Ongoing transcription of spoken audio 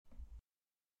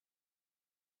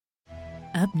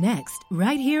Up next,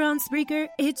 right here on Spreaker,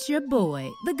 it's your boy,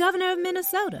 the governor of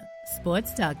Minnesota.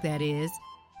 Sports talk, that is.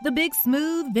 The big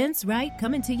smooth Vince Wright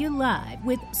coming to you live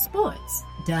with sports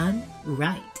done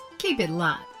right. Keep it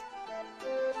locked.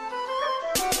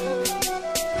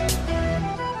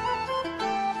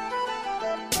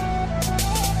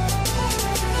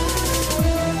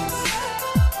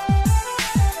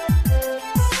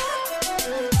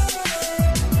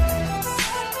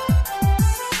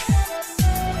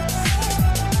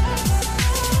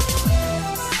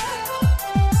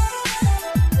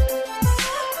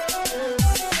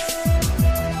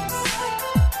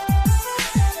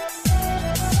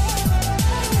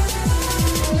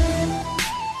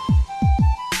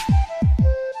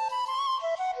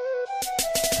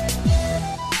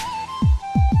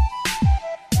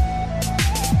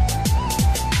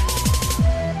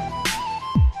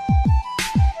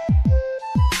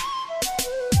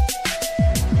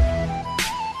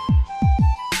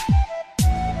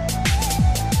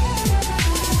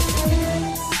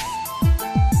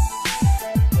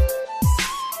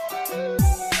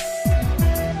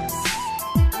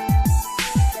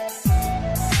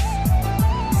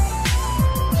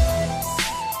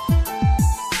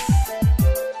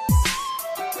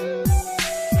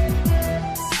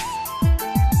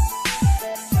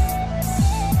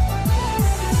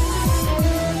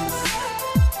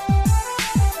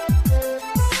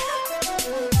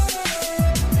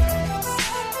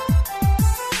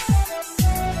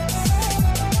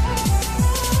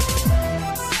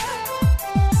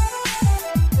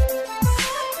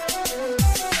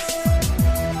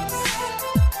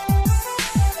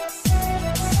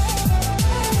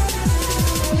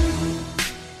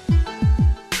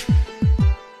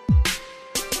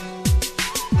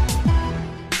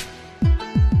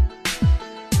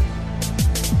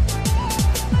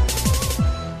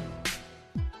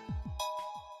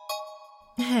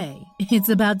 Hey, it's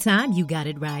about time you got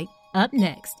it right. Up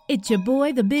next, it's your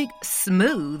boy, the big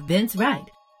smooth Vince Wright,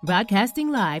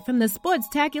 broadcasting live from the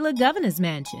Sports-tacular Governor's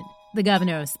Mansion, the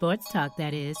governor of sports talk,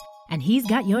 that is, and he's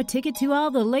got your ticket to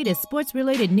all the latest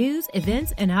sports-related news,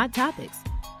 events, and hot topics.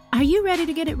 Are you ready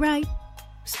to get it right?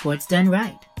 Sports done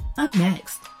right. Up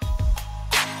next.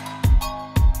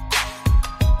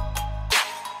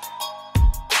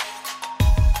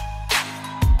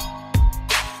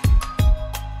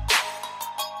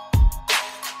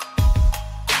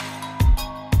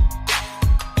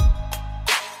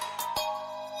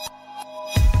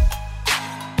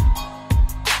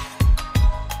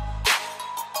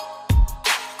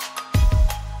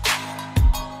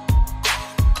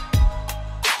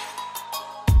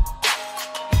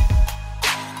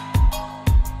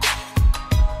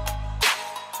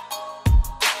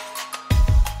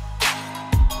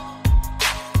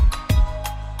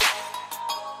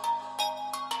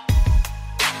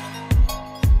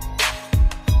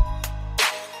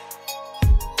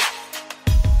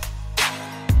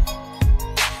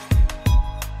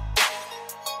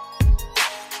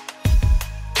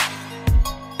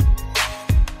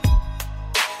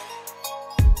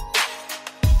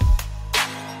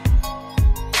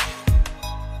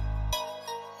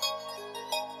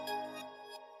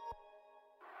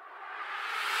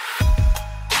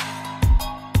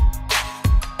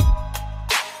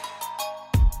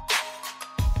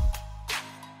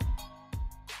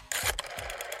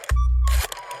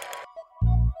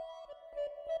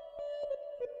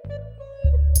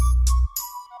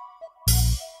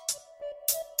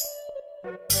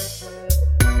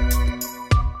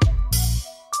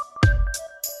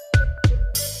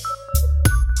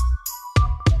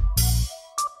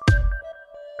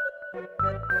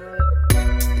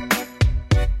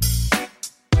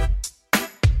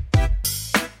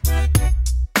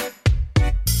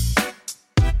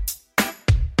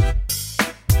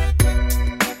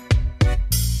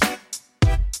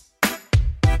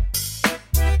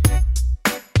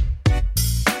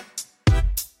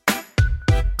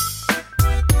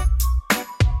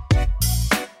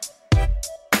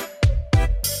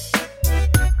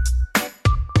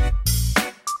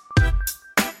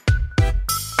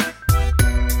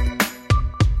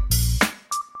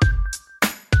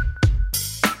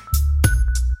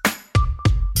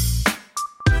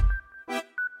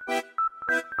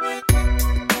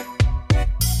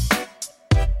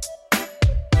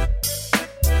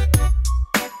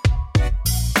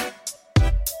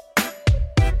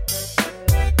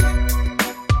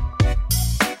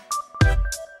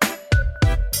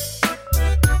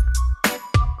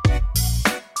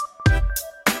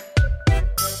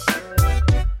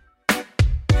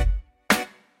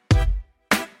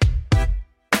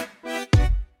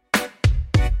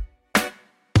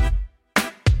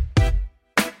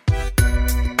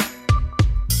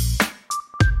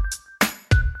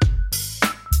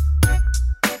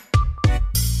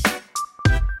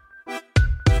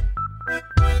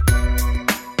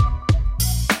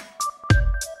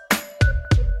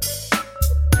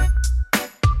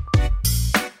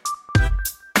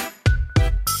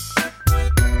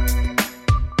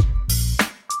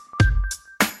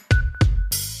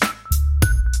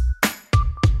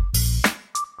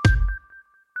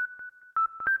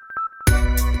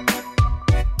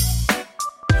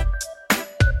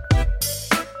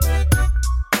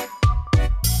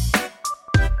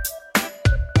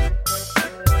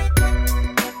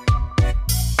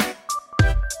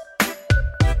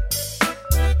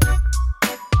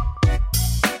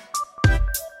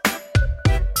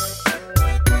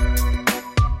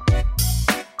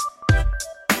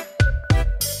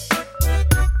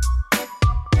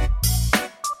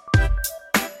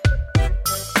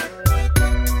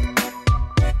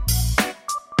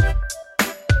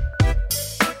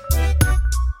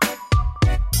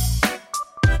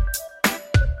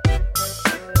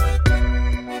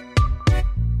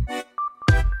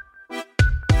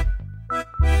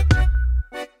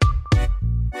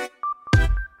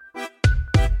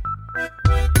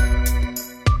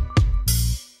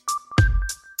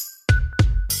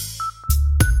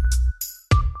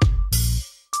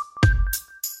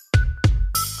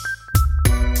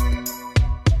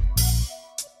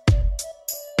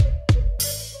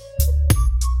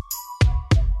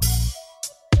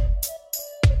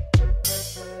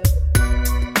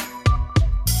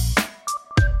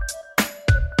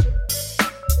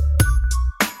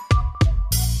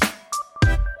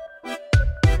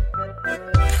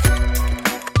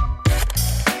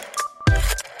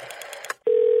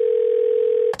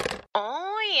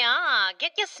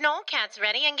 sports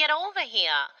ready and get over here.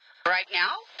 Right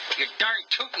now? You're darn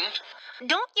tootin'.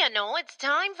 Don't you know it's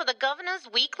time for the governor's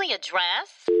weekly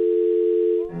address?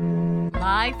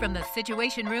 Live from the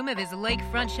Situation Room of his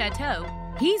lakefront chateau,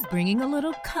 he's bringing a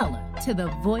little color to the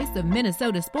voice of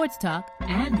Minnesota sports talk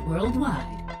and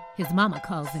worldwide. His mama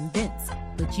calls him Vince,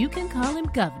 but you can call him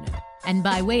Governor. And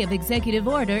by way of executive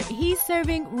order, he's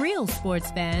serving real sports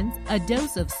fans a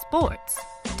dose of sports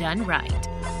done right.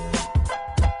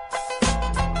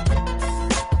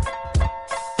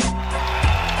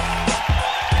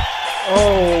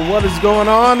 Oh, what is going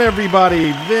on,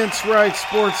 everybody? Vince Wright,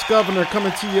 Sports Governor,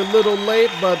 coming to you a little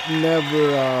late, but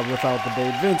never without the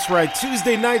babe. Vince Wright,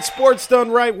 Tuesday night, Sports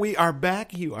Done Right. We are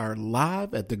back. You are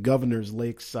live at the Governor's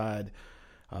Lakeside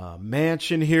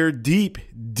mansion here, deep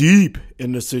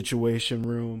in the Situation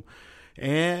Room.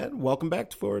 And welcome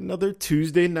back for another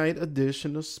Tuesday night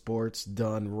edition of Sports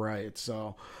Done Right.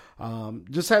 So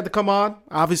just had to come on.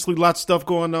 Obviously, lots of stuff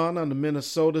going on the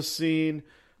Minnesota scene.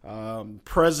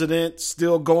 President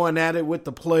still going at it with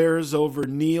the players over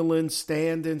kneeling,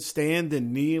 standing,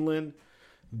 kneeling,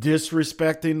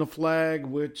 disrespecting the flag,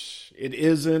 which it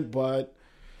isn't, but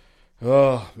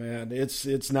oh man,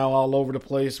 it's now all over the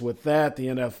place with that. The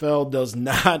NFL does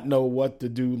not know what to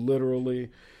do, literally,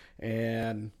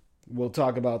 and we'll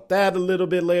talk about that a little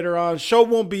bit later on. Show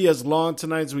won't be as long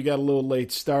tonight as we got a little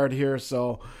late start here,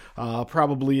 so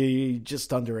probably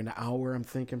just under an hour, I'm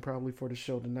thinking, probably for the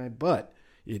show tonight, but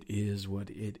it is what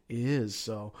it is.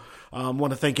 So I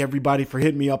want to thank everybody for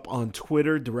hitting me up on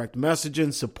Twitter, direct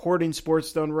messaging, supporting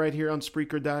Sports Done Right here on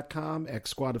Spreaker.com,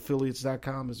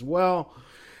 XSquadAffiliates.com as well.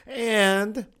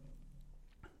 And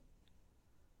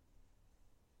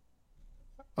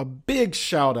a big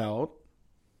shout out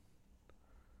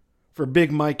for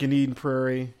Big Mike in Eden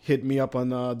Prairie. Hit me up on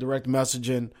direct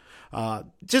messaging.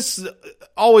 Just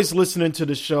always listening to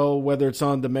the show, whether it's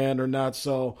on demand or not.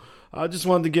 So I just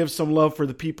wanted to give some love for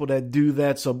the people that do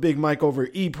that. So Big Mike over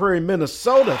at Eden Prairie,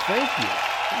 Minnesota. Thank you.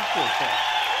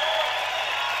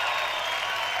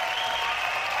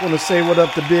 Want to say what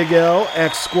up to Big L,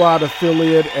 X-Squad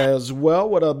affiliate as well.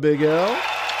 What up, Big L?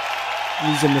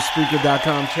 He's in the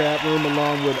Spreaker.com chat room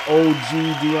along with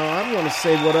OG Dion. Want to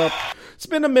say what up. It's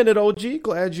been a minute, OG.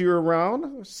 Glad you're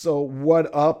around. So what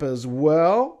up as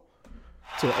well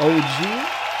to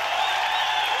OG.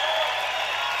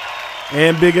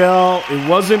 And Big L, it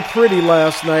wasn't pretty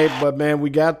last night, but man, we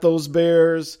got those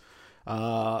Bears.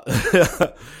 Like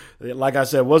I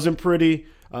said, it wasn't pretty.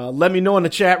 Let me know in the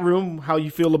chat room how you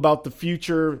feel about the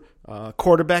future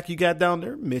quarterback you got down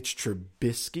there, Mitch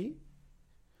Trubisky.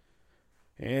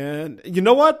 And you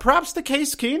know what? Props to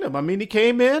Case Keenum. I mean, he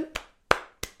came in,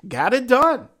 got it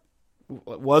done.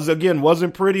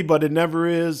 Wasn't pretty, but it never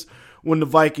is when the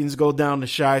Vikings go down to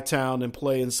Chi-Town and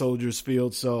play in Soldiers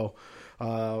Field. So,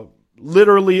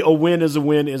 literally, a win is a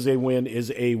win is a win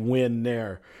is a win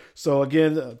there. So,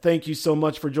 again, thank you so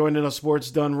much for joining us,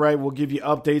 Sports Done Right. We'll give you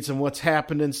updates on what's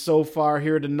happening so far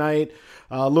here tonight.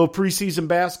 A little preseason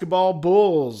basketball.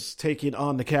 Bulls taking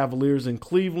on the Cavaliers in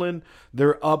Cleveland.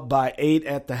 They're up by 8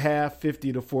 at the half,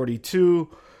 50-42.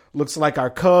 Looks like our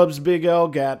Cubs, Big L,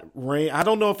 got rain. I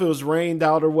don't know if it was rained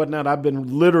out or whatnot. I've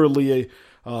been literally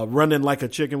running like a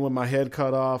chicken with my head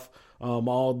cut off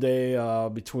all day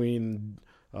between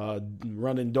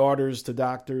running daughters to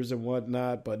doctors and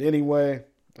whatnot. But anyway,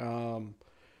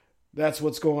 that's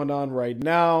what's going on right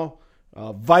now.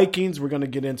 Vikings, we're going to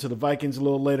get into the Vikings a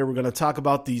little later. We're going to talk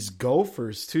about these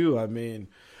Gophers too. I mean,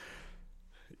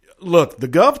 look, the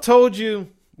Gov told you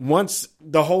once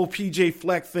the whole PJ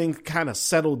Fleck thing kind of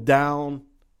settled down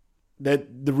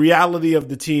that the reality of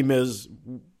the team is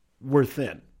we're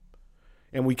thin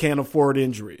and we can't afford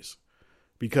injuries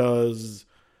because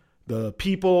the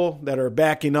people that are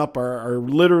backing up are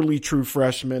literally true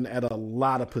freshmen at a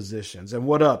lot of positions. And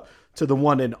what up to the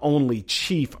one and only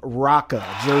Chief Rocca,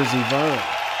 Jersey Vern.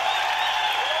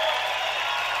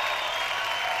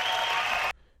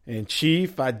 And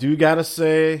Chief, I do got to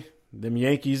say, them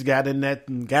Yankees got in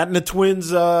the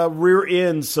Twins' rear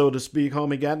end, so to speak,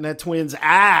 homie. Got in that Twins'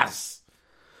 ass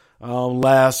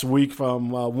last week from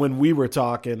when we were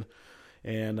talking.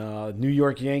 And New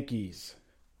York Yankees,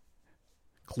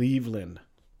 Cleveland,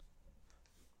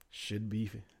 should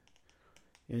be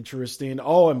interesting.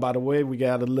 Oh, and by the way, we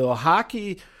got a little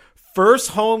hockey.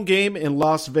 First home game in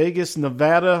Las Vegas,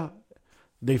 Nevada.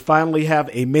 They finally have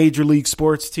a major league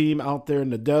sports team out there in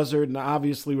the desert. And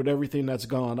obviously with everything that's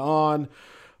gone on,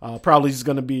 probably is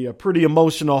going to be a pretty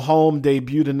emotional home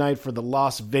debut tonight for the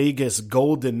Las Vegas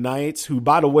Golden Knights, who,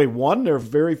 by the way, won their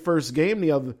very first game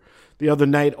the other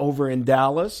night over in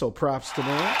Dallas. So props to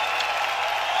them.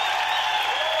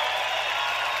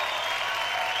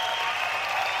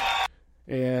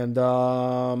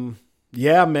 And,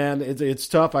 yeah, man, it's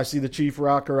tough. I see the Chief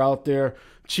Rocker out there.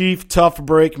 Chief, tough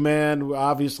break, man,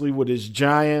 obviously with his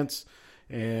Giants.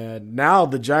 And now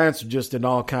the Giants are just in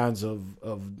all kinds of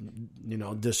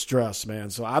distress, man.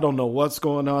 So I don't know what's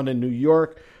going on in New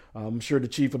York. I'm sure the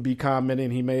Chief will be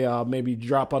commenting. He may maybe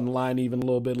drop on the line even a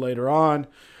little bit later on.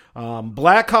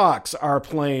 Blackhawks are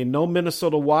playing no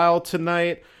Minnesota Wild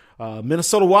tonight.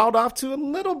 Minnesota Wild off to a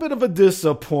little bit of a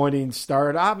disappointing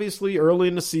start. Obviously, early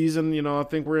in the season, I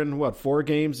think we're in, 4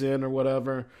 games in or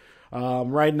whatever.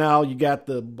 Right now, you got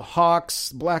the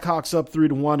Blackhawks up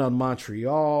 3-1 on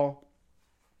Montreal.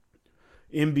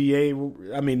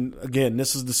 NBA, I mean, again,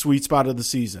 this is the sweet spot of the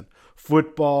season.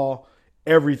 Football,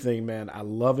 everything, man. I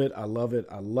love it. I love it.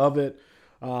 I love it.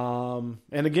 And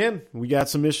again, we got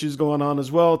some issues going on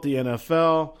as well at the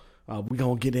NFL. We're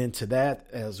going to get into that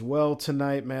as well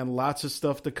tonight, man. Lots of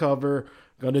stuff to cover.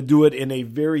 Going to do it in a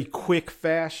very quick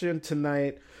fashion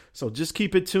tonight. So just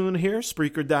keep it tuned here.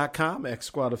 Spreaker.com,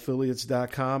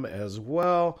 XSquadAffiliates.com as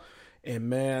well. And,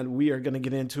 man, we are going to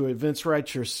get into it. Vince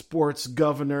Wright, your sports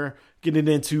governor, getting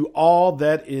into all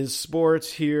that is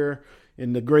sports here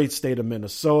in the great state of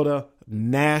Minnesota,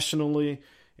 nationally.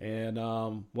 And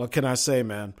what can I say,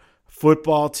 man?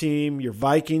 Football team, your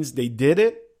Vikings, they did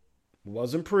it.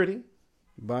 Wasn't pretty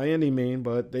by any means,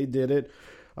 but they did it.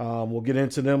 We'll get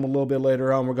into them a little bit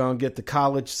later on. We're going to get the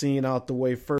college scene out the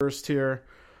way first here.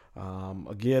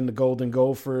 Again, the Golden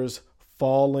Gophers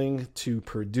falling to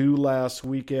Purdue last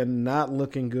weekend, not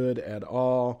looking good at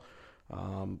all.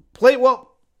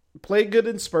 Played good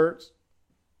in spurts.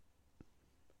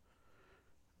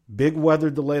 Big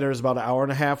weather delay. There's about an hour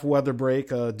and a half weather break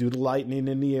due to lightning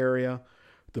in the area.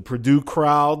 The Purdue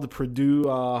crowd, the Purdue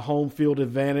home field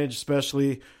advantage,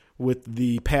 especially with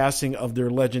the passing of their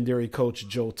legendary coach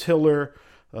Joe Tiller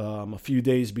a few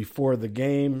days before the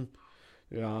game.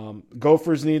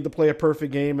 Gophers needed to play a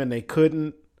perfect game, and they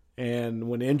couldn't. And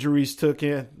when injuries took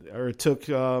a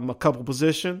couple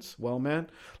positions, well, man,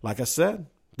 like I said,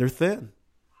 they're thin.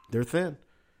 They're thin.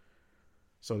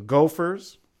 So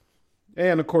Gophers,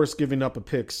 and of course, giving up a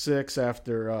pick 6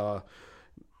 after,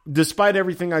 despite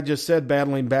everything I just said,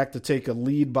 battling back to take a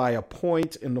lead by a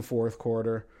point in the fourth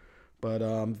quarter. But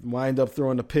wind up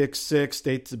throwing a pick 6.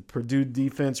 The Purdue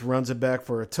defense runs it back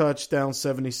for a touchdown,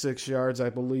 76 yards, I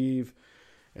believe.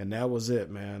 And that was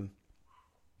it, man.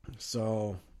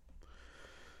 So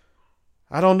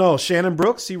I don't know. Shannon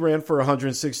Brooks, he ran for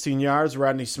 116 yards.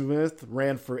 Rodney Smith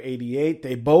ran for 88.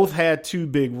 They both had 2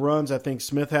 big runs. I think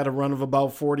Smith had a run of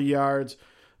about 40 yards.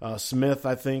 Smith,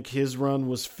 I think his run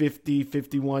was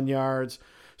 51 yards.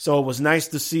 So it was nice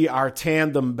to see our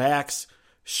tandem backs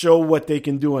show what they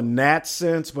can do in that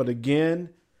sense. But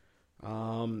again,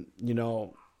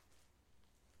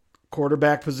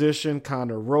 quarterback position,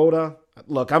 Connor Rhoda.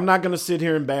 Look, I'm not going to sit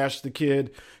here and bash the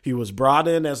kid. He was brought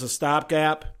in as a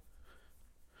stopgap.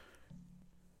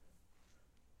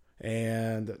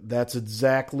 And that's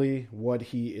exactly what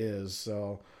he is.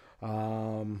 So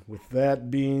with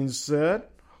that being said,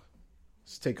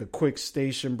 let's take a quick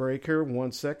station break here.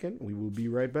 1 second. We will be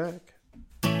right back.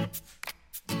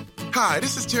 Hi,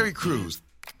 this is Terry Crews,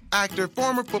 actor,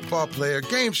 former football player,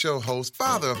 game show host,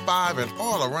 father of 5, and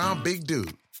all-around big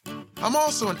dude. I'm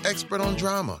also an expert on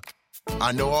drama.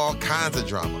 I know all kinds of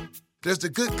drama. There's the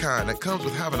good kind that comes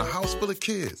with having a house full of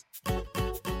kids.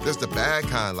 There's the bad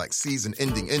kind, like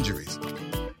season-ending injuries.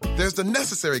 There's the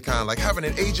necessary kind, like having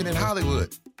an agent in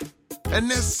Hollywood. And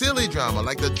there's silly drama,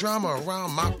 like the drama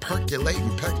around my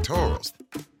percolating pectorals.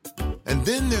 And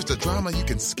then there's the drama you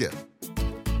can skip.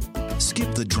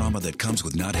 Skip the drama that comes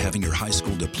with not having your high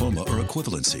school diploma or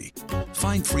equivalency.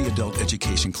 Find free adult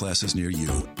education classes near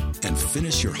you and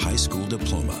finish your high school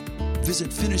diploma. Visit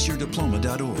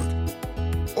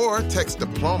finishyourdiploma.org. Or text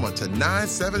diploma to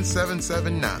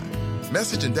 97779.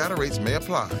 Message and data rates may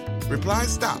apply. Reply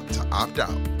STOP to opt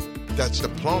out. That's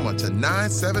diploma to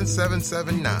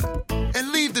 97779.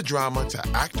 And leave the drama to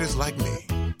actors like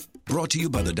me. Brought to you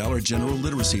by the Dollar General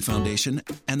Literacy Foundation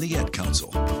and the Ed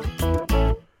Council.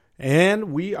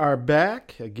 And we are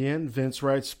back. Again, Vince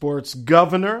Wright, sports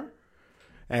governor,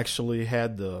 actually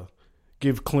had to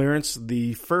give clearance.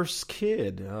 The first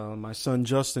kid, my son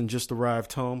Justin, just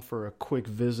arrived home for a quick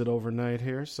visit overnight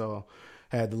here, so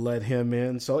had to let him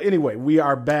in. So anyway, we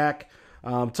are back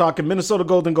talking Minnesota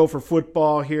Golden Gopher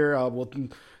football here. We'll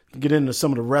get into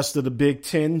some of the rest of the Big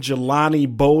Ten. Jelani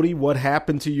Bodie, what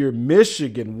happened to your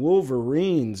Michigan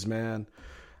Wolverines, man?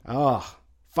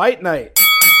 Fight night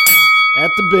at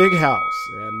the Big House,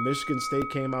 and Michigan State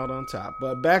came out on top.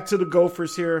 But back to the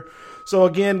Gophers here. So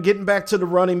again, getting back to the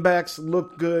running backs,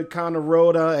 looked good. Connor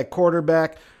Rhoda at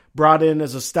quarterback. brought in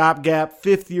as a stopgap,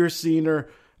 fifth-year senior.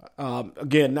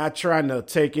 Again, not trying to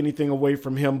take anything away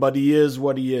from him, but he is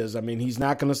what he is. I mean, he's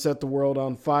not going to set the world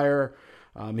on fire.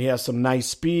 He has some nice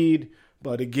speed,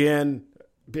 but again,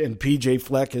 and PJ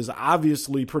Fleck has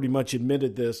obviously pretty much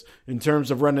admitted this in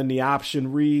terms of running the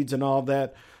option reads and all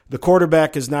that. The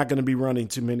quarterback is not going to be running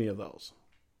too many of those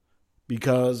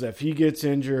because if he gets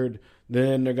injured,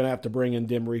 then they're going to have to bring in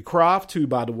Demery Croft, who,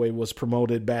 by the way, was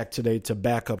promoted back today to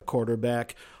backup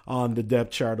quarterback on the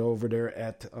depth chart over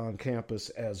there on campus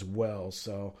as well.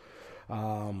 So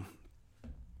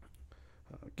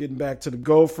getting back to the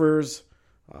Gophers,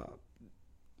 I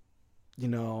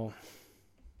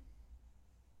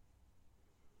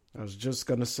was just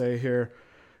going to say here,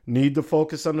 need to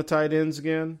focus on the tight ends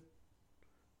again.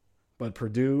 But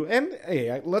Purdue, and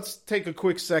hey, let's take a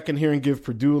quick second here and give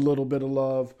Purdue a little bit of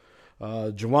love.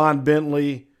 Juwan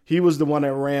Bentley, he was the one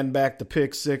that ran back the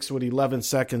pick six with 11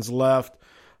 seconds left.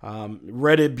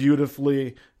 Read it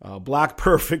beautifully, blocked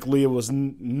perfectly. It was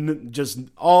just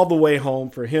all the way home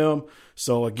for him.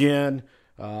 So again,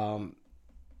 the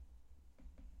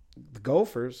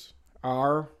Gophers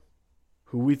are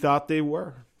who we thought they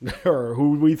were, or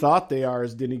who we thought they are,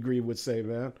 as Denny Green would say,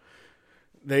 man.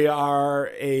 They are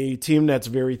a team that's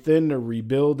very thin. They're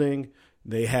rebuilding.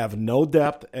 They have no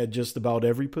depth at just about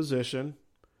every position.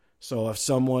 So if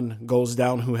someone goes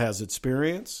down who has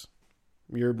experience,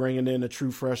 you're bringing in a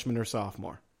true freshman or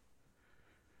sophomore.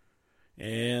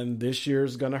 And this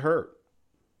year's going to hurt.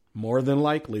 More than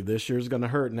likely, this year's going to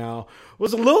hurt. Now,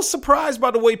 was a little surprised by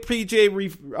the way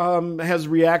PJ has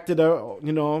reacted,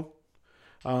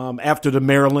 after the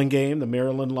Maryland game, the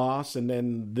Maryland loss, and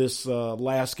then this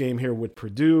last game here with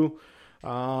Purdue.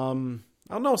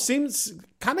 I don't know, seems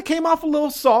kind of came off a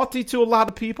little salty to a lot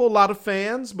of people, a lot of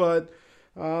fans, but,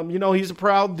 he's a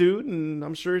proud dude, and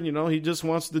I'm sure, he just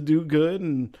wants to do good,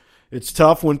 and it's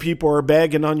tough when people are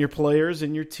bagging on your players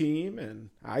and your team, and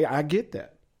I get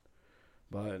that.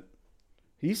 But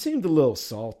he seemed a little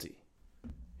salty.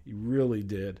 He really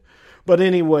did. But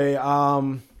anyway,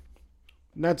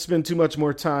 not spend too much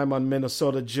more time on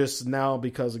Minnesota just now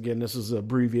because, again, this is an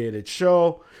abbreviated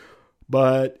show.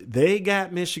 But they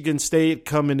got Michigan State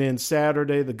coming in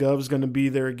Saturday. The Gov's going to be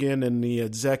there again in the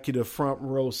executive front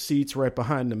row seats right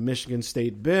behind the Michigan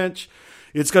State bench.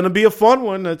 It's going to be a fun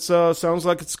one. It sounds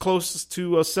like it's closest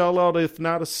to a sellout, if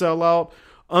not a sellout.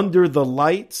 Under the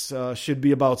lights, should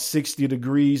be about 60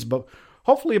 degrees, but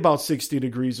hopefully about 60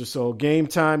 degrees or so. Game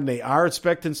time, they are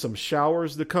expecting some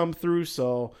showers to come through,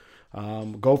 so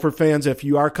Gopher fans, if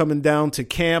you are coming down to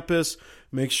campus,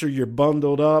 make sure you're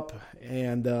bundled up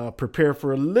and prepare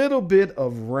for a little bit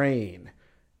of rain,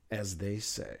 as they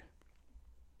say.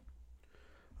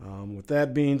 With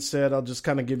that being said, I'll just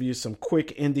kind of give you some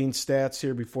quick ending stats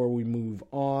here before we move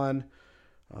on.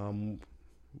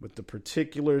 With the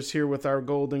particulars here with our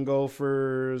Golden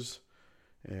Gophers,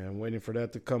 and waiting for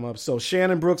that to come up. So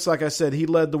Shannon Brooks, like I said, he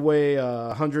led the way,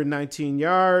 116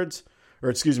 yards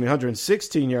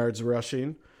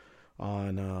rushing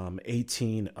on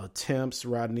 18 attempts.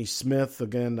 Rodney Smith,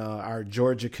 again, our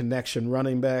Georgia Connection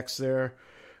running backs there.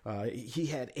 He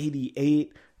had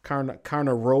 88.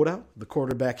 Connor Rhoda, the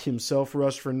quarterback himself,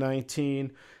 rushed for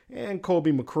 19. And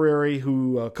Colby McCrary,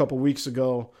 who a couple weeks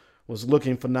ago was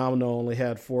looking phenomenal, only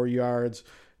had 4 yards.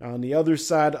 On the other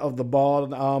side of the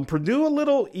ball, Purdue a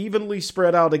little evenly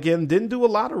spread out again. Didn't do a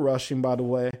lot of rushing, by the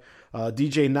way.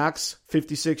 DJ Knox,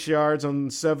 56 yards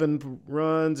on 7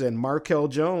 runs, and Markel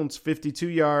Jones, 52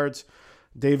 yards.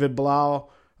 David Blau,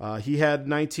 he had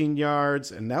 19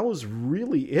 yards, and that was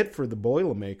really it for the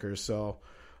Boilermakers. So,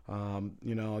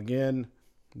 again,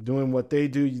 doing what they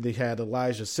do. They had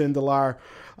Elijah Sindelar.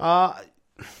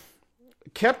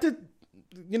 Kept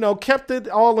it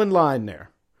all in line there.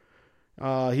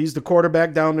 He's the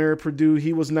quarterback down there at Purdue.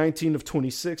 He was 19 of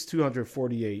 26,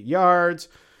 248 yards.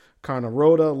 Connor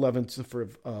Rhoda, 11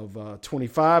 of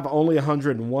 25, only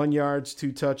 101 yards,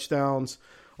 2 touchdowns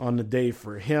on the day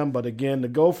for him. But again, the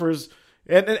Gophers,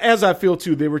 and as I feel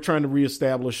too, they were trying to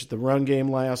reestablish the run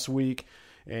game last week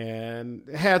and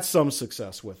had some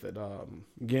success with it.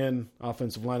 Again,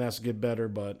 offensive line has to get better,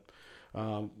 but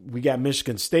we got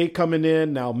Michigan State coming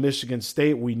in. Now, Michigan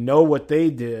State, we know what they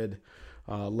did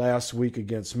last week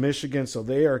against Michigan, so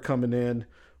they are coming in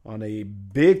on a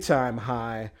big-time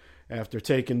high after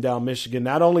taking down Michigan.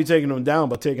 Not only taking them down,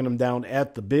 but taking them down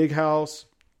at the Big House.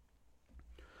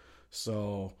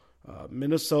 So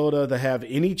Minnesota, to have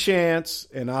any chance,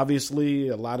 and obviously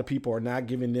a lot of people are not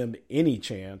giving them any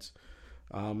chance,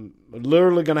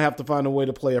 literally going to have to find a way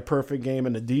to play a perfect game,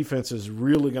 and the defense is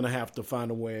really going to have to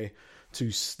find a way to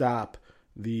stop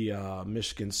the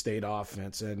Michigan State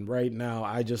offense. And right now,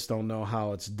 I just don't know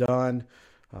how it's done.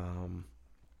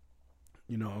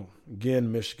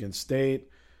 Again, Michigan State,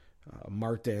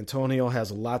 Mark D'Antonio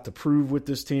has a lot to prove with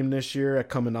this team this year,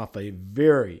 coming off a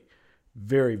very,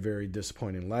 very, very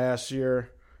disappointing last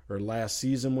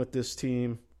season with this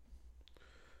team.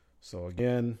 So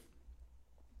again,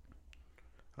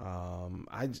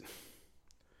 I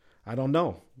don't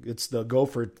know. It's the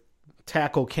Gopher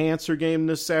Tackle Cancer game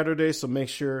this Saturday, so make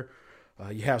sure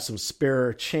you have some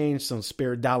spare change, some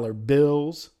spare dollar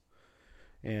bills,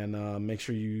 and make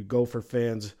sure you Gopher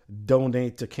fans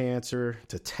donate to cancer,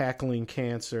 to tackling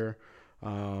cancer.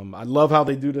 I love how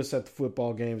they do this at the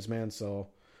football games, man, so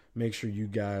make sure you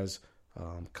guys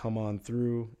come on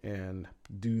through and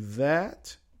do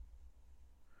that.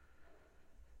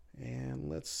 And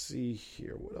let's see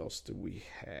here. What else do we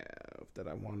have that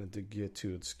I wanted to get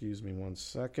to? Excuse me one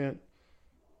second.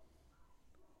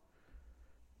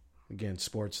 Again,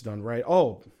 Sports Done Right.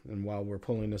 Oh, and while we're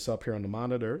pulling this up here on the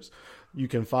monitors, you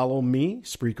can follow me,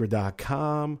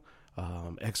 Spreaker.com,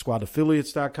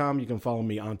 XSquadAffiliates.com. You can follow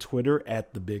me on Twitter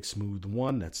at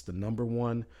TheBigSmooth1. That's the number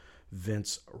 1.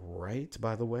 Vince Wright,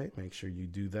 by the way. Make sure you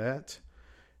do that.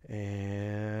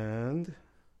 And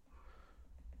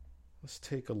let's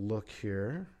take a look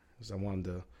here, because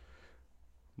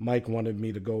Mike wanted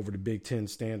me to go over the Big Ten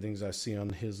standings. I see on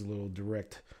his little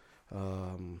direct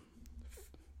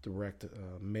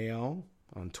mail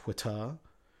on Twitter.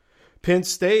 Penn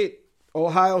State,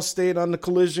 Ohio State on the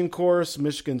collision course.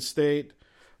 Michigan State,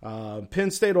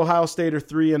 Penn State, Ohio State are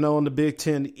 3-0 in the Big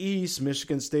Ten East.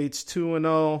 Michigan State's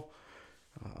 2-0.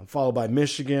 Followed by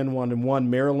Michigan, 1-1.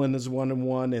 Maryland is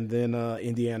 1-1. And then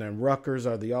Indiana and Rutgers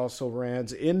are the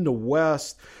also-rans. In the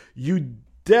West, you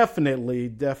definitely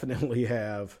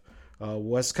have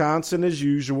Wisconsin as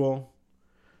usual.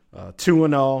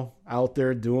 2-0 out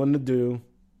there doing the do.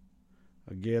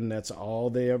 Again, that's all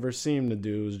they ever seem to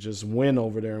do is just win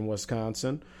over there in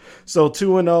Wisconsin. So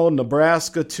 2-0,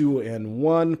 Nebraska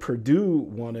 2-1,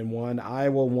 Purdue 1-1,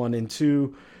 Iowa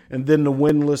 1-2. And then the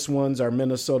winless ones are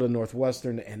Minnesota,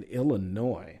 Northwestern, and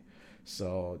Illinois.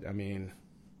 So, I mean,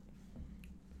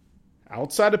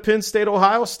 outside of Penn State,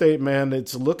 Ohio State, man,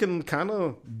 it's looking kind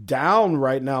of down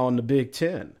right now in the Big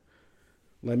Ten.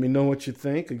 Let me know what you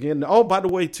think. Again, oh, by the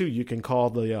way, too, you can call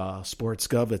the Sports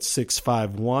Gov at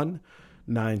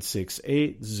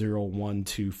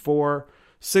 651-968-0124.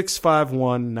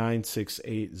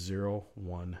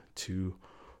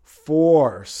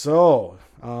 651-968-0124. So,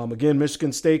 again,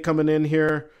 Michigan State coming in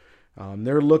here.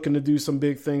 They're looking to do some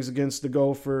big things against the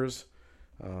Gophers.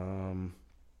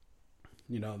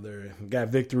 They've got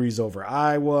victories over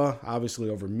Iowa, obviously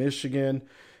over Michigan,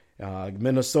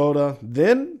 Minnesota.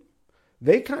 Then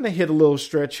they kind of hit a little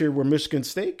stretch here where Michigan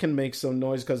State can make some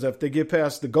noise, because if they get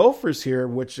past the Gophers here,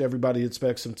 which everybody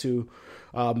expects them to,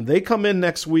 they come in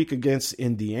next week against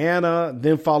Indiana,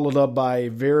 then followed up by a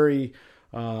very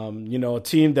a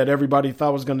team that everybody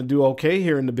thought was going to do okay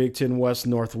here in the Big Ten West,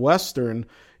 Northwestern,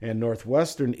 and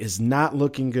Northwestern is not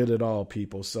looking good at all,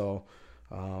 people. So,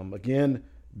 again,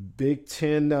 Big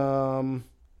Ten,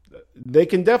 they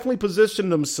can definitely position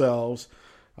themselves.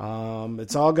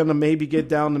 It's all going to maybe get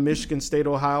down to Michigan State,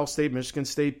 Ohio State, Michigan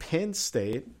State, Penn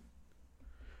State.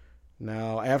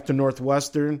 Now, after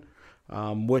Northwestern,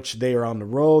 which they are on the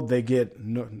road, they get,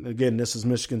 again, this is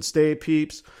Michigan State,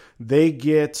 peeps. They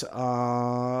get,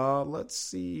 November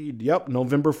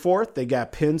 4th, they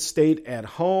got Penn State at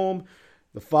home.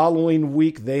 The following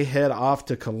week, they head off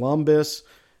to Columbus.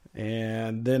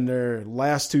 And then their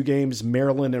last 2 games,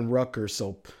 Maryland and Rutgers.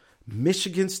 So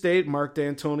Michigan State, Mark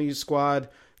D'Antonio's squad,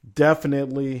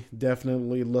 definitely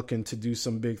looking to do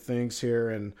some big things here.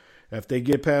 And if they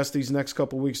get past these next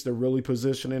couple weeks, they're really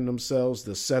positioning themselves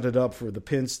to set it up for the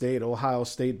Penn State, Ohio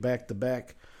State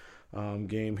back-to-back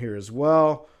game here as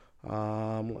well.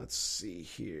 Let's see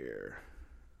here.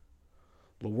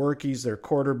 Lewerke's their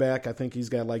quarterback. I think he's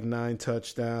got like 9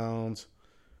 touchdowns.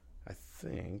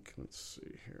 Let's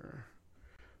see here.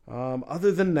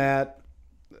 Other than that,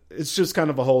 it's just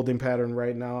kind of a holding pattern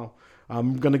right now.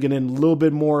 I'm going to get in a little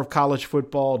bit more of college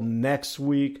football next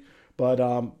week.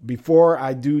 But before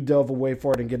I do delve away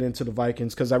for it and get into the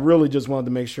Vikings, because I really just wanted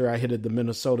to make sure I hit the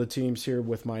Minnesota teams here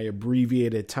with my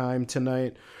abbreviated time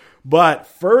tonight. But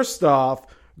first off,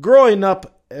 growing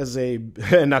up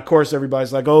and of course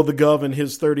everybody's like, oh, the Gov and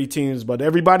his 30 teams. But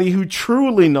everybody who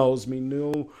truly knows me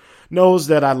knows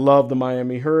that I love the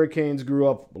Miami Hurricanes, grew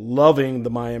up loving the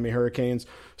Miami Hurricanes.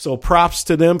 So props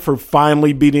to them for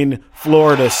finally beating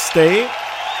Florida State.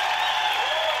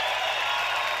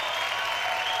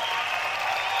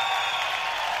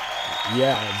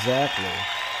 Yeah, exactly.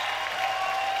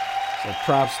 So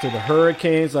props to the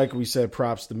Hurricanes. Like we said,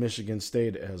 props to Michigan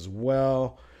State as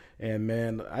well. And,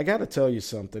 man, I got to tell you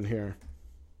something here.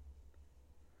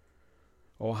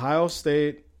 Ohio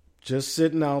State just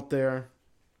sitting out there.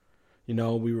 You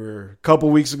know, we were a couple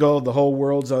weeks ago, the whole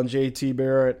world's on JT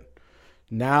Barrett.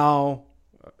 Now,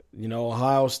 you know,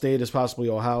 Ohio State is possibly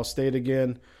Ohio State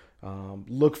again.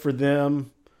 Look for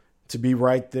them to be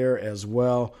right there as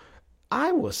well.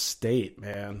 Iowa State,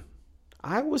 man.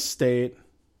 Iowa State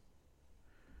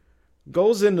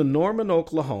goes into Norman,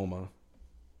 Oklahoma,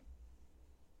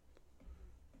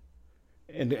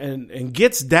 and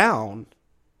gets down.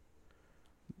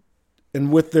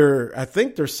 And with their, I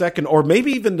think their second or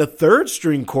maybe even the third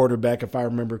string quarterback, if I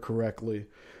remember correctly,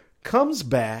 comes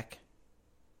back,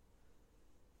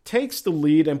 takes the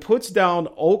lead, and puts down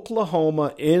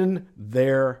Oklahoma in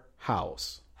their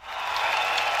house.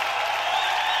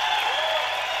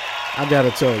 I got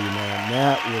to tell you, man,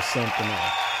 that was something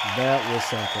else. That was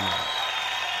something else.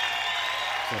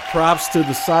 So props to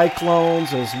the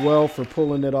Cyclones as well for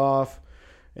pulling it off.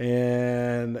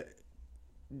 And,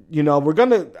 you know,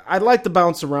 I'd like to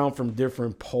bounce around from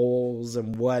different polls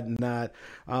and whatnot.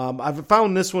 I've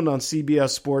found this one on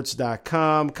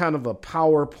CBSSports.com, kind of a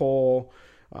power poll.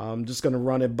 I'm just going to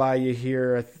run it by you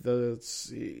here. Let's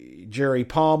see. Jerry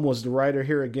Palm was the writer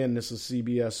here. Again, this is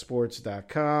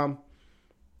CBSSports.com.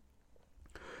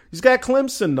 He's got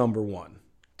Clemson number one.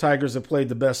 Tigers have played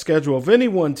the best schedule of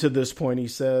anyone to this point, he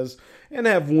says, and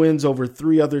have wins over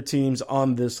three other teams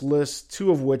on this list,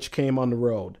 two of which came on the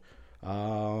road.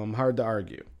 Hard to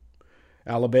argue.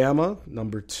 Alabama,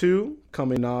 number two,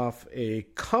 coming off a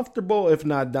comfortable, if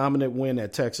not dominant, win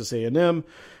at Texas A&M.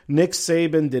 Nick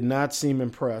Saban did not seem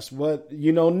impressed. But,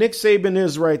 you know, Nick Saban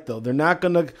is right, though. They're not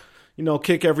going to, you know,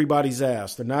 kick everybody's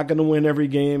ass. They're not going to win every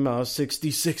game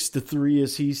 66-3,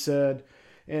 as he said.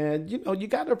 And, you know, you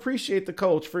got to appreciate the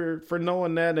coach for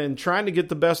knowing that and trying to get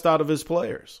the best out of his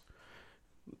players.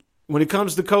 When it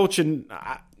comes to coaching,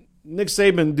 Nick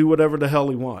Saban do whatever the hell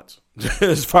he wants,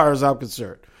 as far as I'm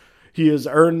concerned. He has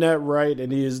earned that right,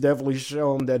 and he has definitely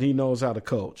shown that he knows how to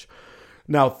coach.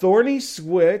 Now, Thorny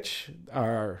Switch,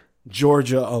 our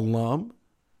Georgia alum,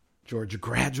 Georgia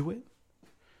graduate.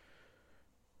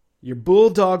 Your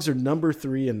Bulldogs are number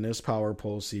 3 in this power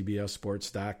poll,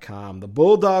 CBSSports.com. The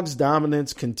Bulldogs'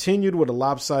 dominance continued with a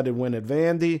lopsided win at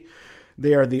Vandy.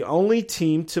 They are the only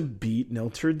team to beat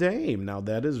Notre Dame. Now,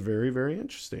 that is very, very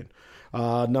interesting.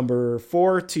 Number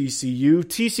 4, TCU.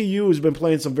 TCU has been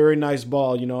playing some very nice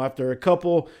ball. You know, after a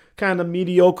couple kind of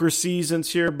mediocre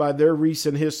seasons here by their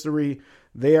recent history,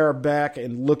 they are back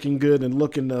and looking good and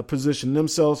looking to position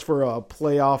themselves for a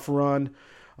playoff run.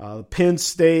 Penn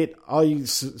State,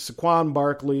 Saquon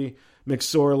Barkley,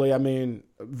 McSorley, I mean,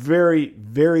 very,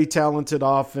 very talented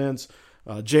offense.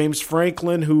 James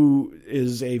Franklin, who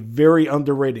is a very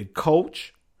underrated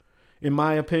coach, in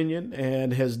my opinion,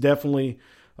 and has definitely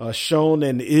shown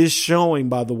and is showing,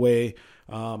 by the way,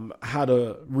 how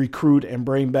to recruit and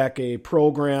bring back a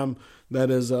program that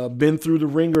has been through the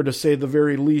ringer, to say the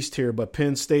very least here. But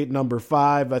Penn State, number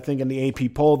 5. I think in the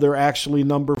AP poll, they're actually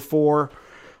number 4.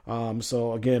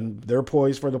 So, again, they're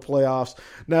poised for the playoffs.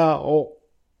 Now,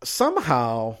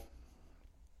 somehow,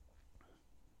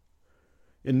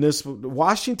 in this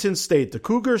Washington State, the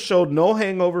Cougars showed no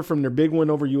hangover from their big win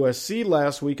over USC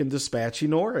last week in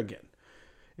dispatching Oregon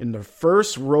in the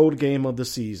first road game of the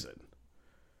season.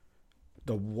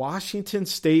 The Washington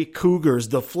State Cougars,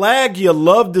 the flag you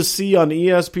love to see on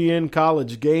ESPN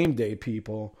College Game Day,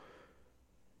 people,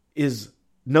 is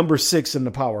number 6 in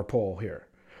the power poll here.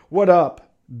 What up,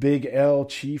 Big L,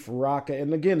 Chief Rocka,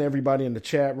 and again, everybody in the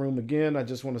chat room, again, I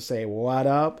just want to say what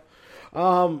up.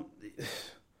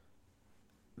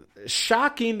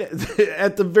 Shocking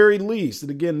at the very least.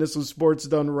 And again, this was Sports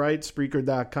Done Right,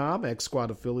 Spreaker.com,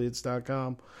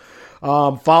 XSquadAffiliates.com.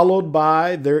 Followed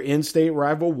by their in-state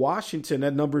rival Washington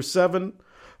at number 7.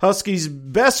 Huskies'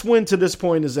 best win to this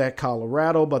point is at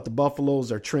Colorado, but the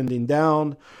Buffaloes are trending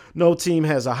down. No team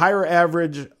has a higher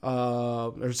average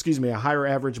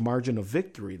margin of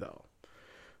victory, though.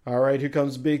 All right, here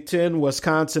comes Big Ten.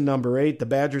 Wisconsin, number 8. The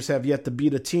Badgers have yet to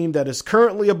beat a team that is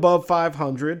currently above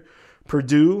 500.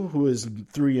 Purdue, who is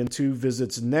 3-2,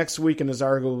 visits next week and is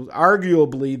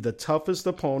arguably the toughest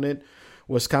opponent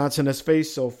Wisconsin has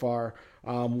faced so far.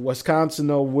 Wisconsin,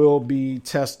 though, will be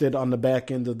tested on the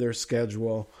back end of their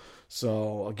schedule.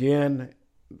 So, again,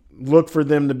 look for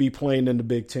them to be playing in the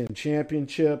Big Ten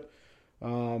Championship.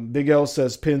 Big L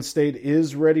says Penn State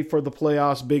is ready for the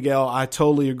playoffs. Big L, I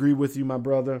totally agree with you, my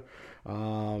brother.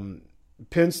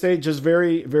 Penn State just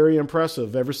very, very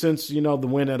impressive. Ever since, the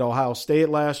win at Ohio State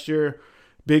last year,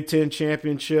 Big Ten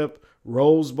Championship,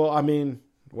 Rose Bowl. I mean,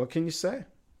 What can you say?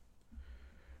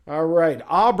 All right,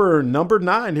 Auburn, number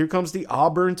 9. Here comes the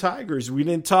Auburn Tigers. We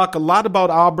didn't talk a lot about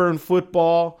Auburn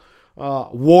football.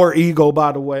 War Eagle,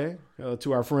 by the way,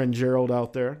 to our friend Gerald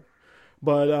out there.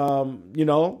 But,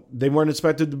 they weren't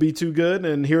expected to be too good,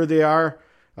 and here they are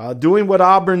doing what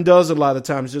Auburn does a lot of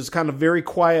times, just kind of very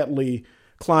quietly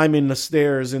climbing the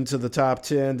stairs into the top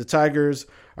 10. The Tigers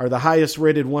are the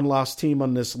highest-rated one-loss team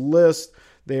on this list.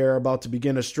 They are about to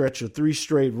begin a stretch of 3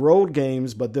 straight road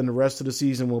games, but then the rest of the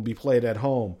season will be played at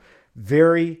home.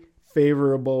 Very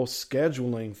favorable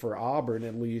scheduling for Auburn,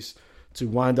 at least, to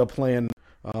wind up playing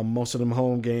most of them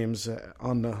home games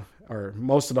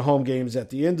most of the home games at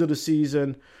the end of the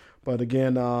season. But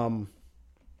again,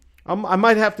 I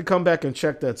might have to come back and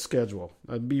check that schedule.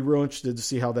 I'd be real interested to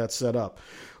see how that's set up.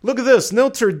 Look at this.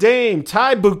 Notre Dame,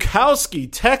 Ty Bukowski,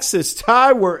 Texas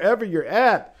Ty, wherever you're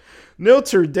at.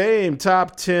 Notre Dame,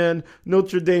 top 10.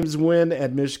 Notre Dame's win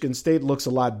at Michigan State looks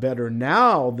a lot better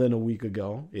now than a week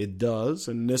ago. It does.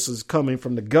 And this is coming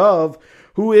from the Gov,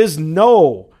 who is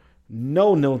no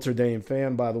Notre Dame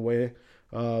fan, by the way.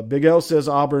 Big L says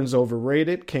Auburn's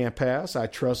overrated. Can't pass. I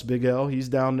trust Big L. He's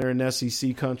down there in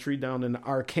SEC country, down in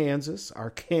Arkansas.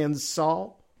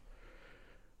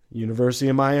 University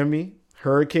of Miami.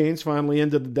 Hurricanes finally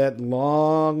ended that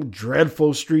long,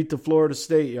 dreadful streak to Florida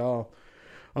State, y'all.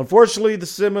 Unfortunately, the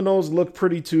Seminoles look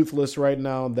pretty toothless right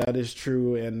now. That is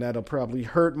true, and that'll probably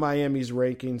hurt Miami's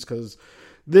rankings because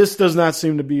this does not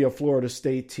seem to be a Florida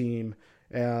State team,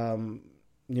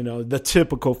 the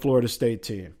typical Florida State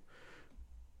team.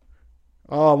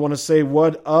 Oh, I want to say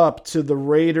what up to the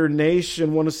Raider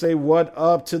Nation. Want to say what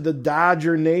up to the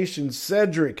Dodger Nation.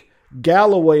 Cedric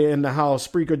Galloway in the house.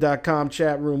 Spreaker.com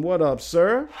chat room. What up,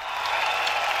 sir?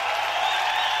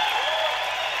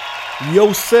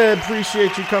 Yo, said,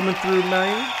 appreciate you coming through,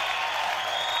 man.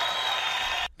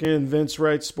 Again, Vince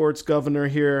Wright, sports governor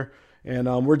here.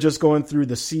 And we're just going through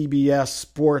the CBS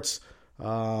Sports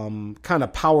kind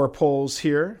of power polls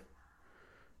here.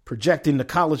 Projecting the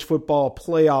college football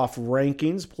playoff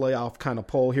rankings. Playoff kind of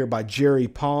poll here by Jerry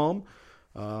Palm.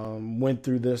 Went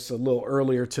through this a little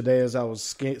earlier today as I was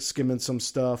skimming some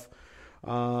stuff.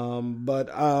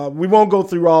 But we won't go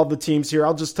through all the teams here.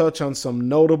 I'll just touch on some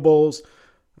notables.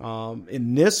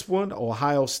 In this one,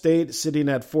 Ohio State sitting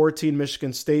at 14,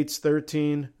 Michigan State's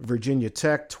 13, Virginia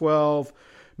Tech 12,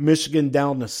 Michigan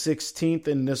down to 16th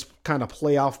in this kind of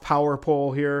playoff power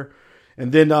poll here.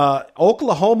 And then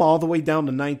Oklahoma all the way down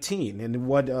to 19. And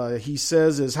what he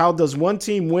says is, how does one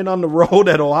team win on the road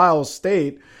at Ohio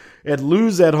State and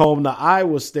lose at home to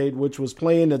Iowa State, which was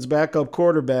playing its backup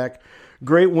quarterback?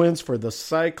 Great wins for the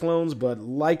Cyclones, but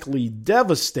likely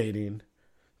devastating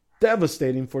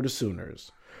for the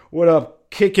Sooners. What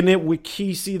up, Kicking It with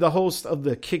Kesey, the host of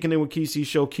the Kicking It with Kesey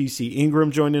show, Kesey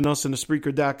Ingram, joining us in the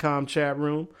Spreaker.com chat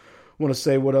room. Want to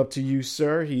say what up to you,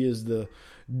 sir. He is the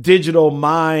digital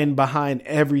mind behind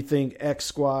everything X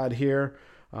Squad here.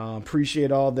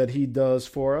 Appreciate all that he does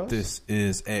for us. This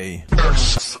is a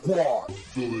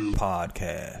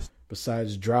podcast.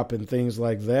 Besides dropping things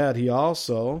like that, he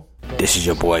also... This is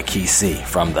your boy Kesey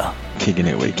from the Kicking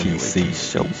It with Kesey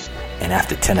show. And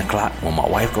after 10 o'clock, when my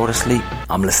wife go to sleep,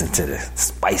 I'm listening to the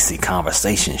Spicy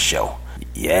Conversation show.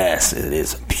 Yes, it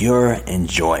is pure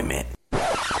enjoyment.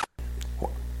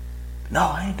 No,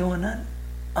 I ain't doing nothing.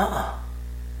 I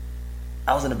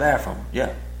was in the bathroom.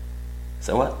 Yeah.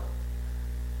 So what?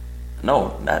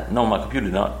 No, my computer.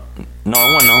 No,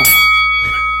 I want no.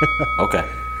 Okay.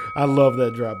 I love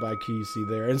that drop by Kesey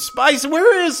there. And Spicy,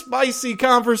 where is Spicy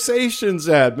Conversations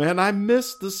at, man? I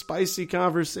missed the Spicy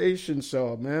Conversation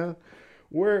show, man.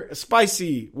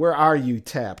 Spicy, where are you?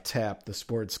 Tap, the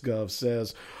Sports Gov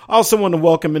says. Also want to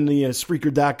welcome in the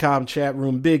Spreaker.com chat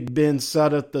room, Big Ben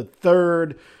Sudduth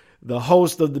III, the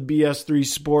host of the BS3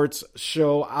 Sports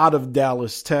show out of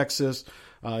Dallas, Texas.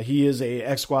 He is a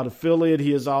X Squad affiliate.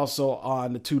 He is also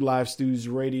on the 2 Live Stews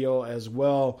Radio as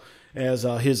well as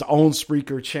his own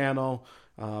Spreaker channel.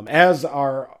 As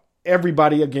are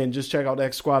everybody, again, just check out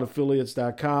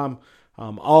xsquadaffiliates.com.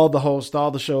 All the hosts,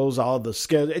 all the shows, all the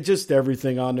schedule, just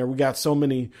everything on there. We got so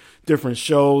many different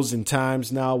shows and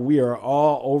times now. We are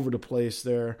all over the place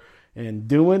there and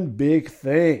doing big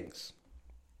things.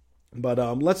 But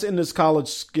let's end this college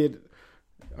skit.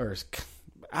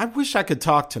 I wish I could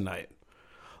talk tonight.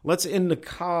 Let's end the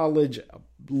college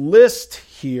list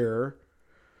here.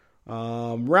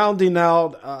 Rounding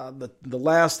out the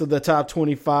last of the top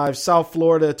 25, South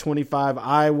Florida, 25,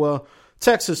 Iowa,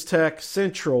 Texas Tech,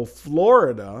 Central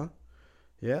Florida.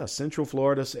 Yeah, Central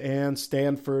Florida and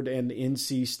Stanford and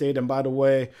NC State. And by the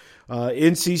way,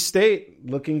 NC State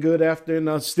looking good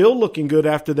still looking good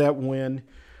after that win.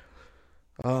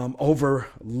 over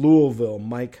Louisville.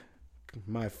 Mike,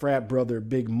 my frat brother,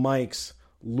 Big Mike's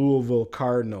Louisville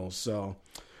Cardinals. So,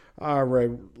 all right,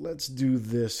 let's do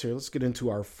this here. Let's get into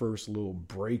our first little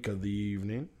break of the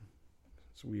evening.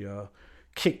 So we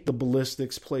kick the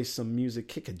ballistics, play some music,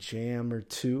 kick a jam or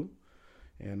two.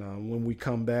 And when we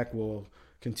come back, we'll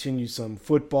continue some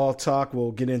football talk.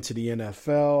 We'll get into the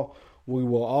NFL. We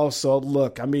will also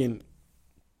look, I mean,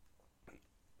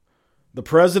 the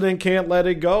president can't let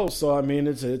it go. So, I mean,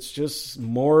 it's just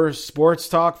more sports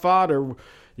talk fodder.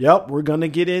 Yep, we're going to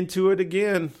get into it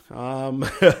again.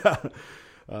 The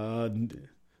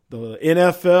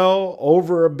NFL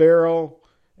over a barrel.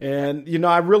 And, you know,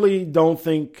 I really don't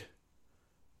think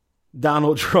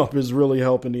Donald Trump is really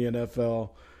helping the NFL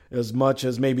as much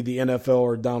as maybe the NFL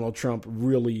or Donald Trump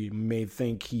really may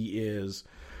think he is.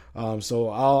 So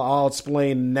I'll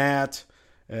explain that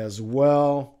as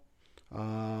well.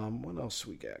 What else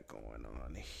we got going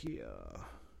on here?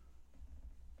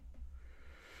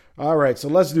 All right, so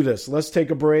let's do this. Let's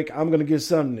take a break. I'm going to get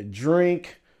something to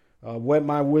drink, wet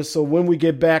my whistle. When we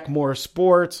get back, more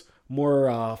sports,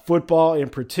 more football in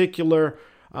particular.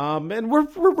 And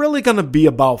we're really going to be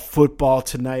about football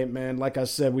tonight, man. Like I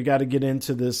said, we got to get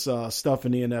into this stuff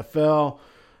in the NFL.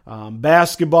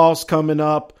 Basketball's coming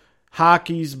up.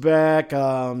 Hockey's back.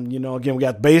 Again, we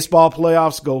got baseball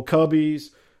playoffs. Go Cubbies.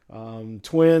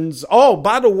 Twins. Oh,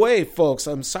 by the way, folks,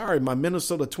 I'm sorry. My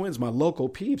Minnesota Twins, my local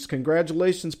peeps.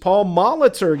 Congratulations. Paul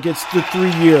Molitor gets the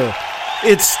 3-year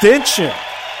extension.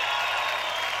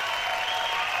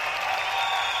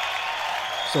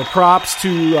 So props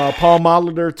to Paul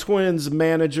Molitor, Twins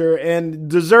manager, and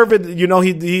deserved. You know,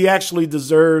 he actually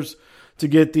deserves to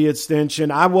get the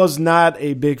extension. I was not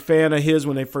a big fan of his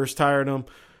when they first hired him.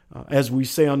 As we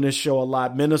say on this show a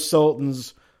lot,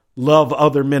 Minnesotans love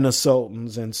other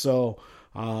Minnesotans. And so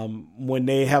when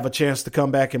they have a chance to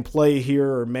come back and play here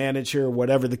or manage here,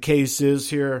 whatever the case is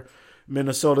here,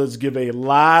 Minnesotans give a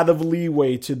lot of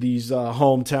leeway to these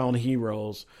hometown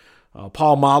heroes.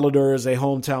 Paul Molitor is a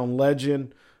hometown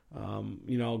legend.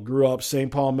 Grew up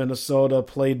St. Paul, Minnesota,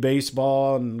 played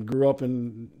baseball and grew up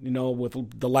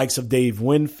with the likes of Dave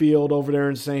Winfield over there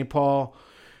in St. Paul.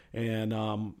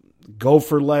 And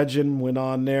Gopher legend, went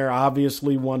on there,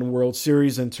 obviously won World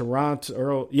Series in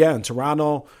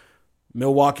Toronto.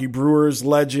 Milwaukee Brewers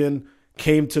legend,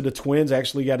 came to the Twins,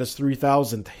 actually got his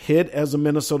 3,000th hit as a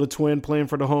Minnesota Twin playing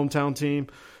for the hometown team.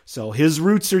 So his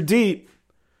roots are deep,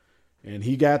 and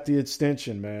he got the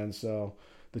extension, man. So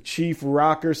the Chief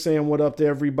Rocker saying what up to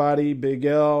everybody. Big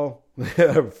L,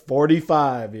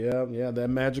 45. Yeah, that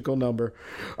magical number.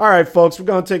 All right, folks, we're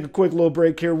going to take a quick little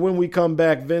break here. When we come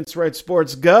back, Vince Wright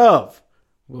Sports Gov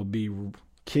will be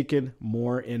kicking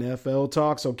more NFL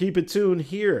talk. So keep it tuned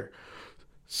here.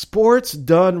 Sports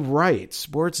Done Right.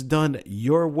 Sports Done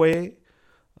Your Way.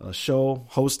 A show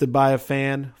hosted by a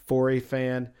fan for a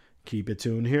fan. Keep it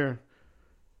tuned here.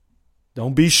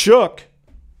 Don't be shook.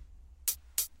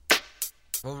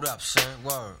 Word up, son.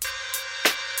 Word.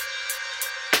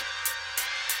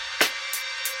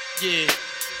 Yeah.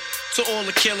 To all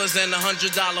the killers and the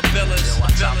 $100 billers.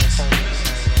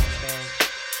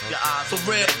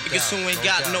 For real, niggas who ain't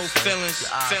got no feelings.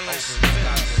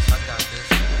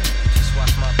 Just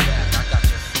watch my back. I got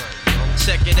your front.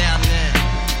 Check it out now.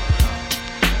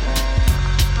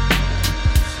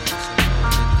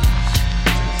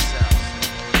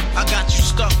 I got you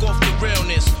stuck off the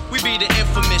realness. We be the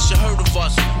infamous, you heard of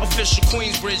us. Official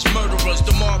Queensbridge murderers.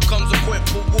 The mob comes equipped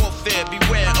for warfare.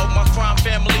 Beware of my crime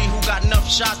family who got enough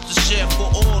shots to share for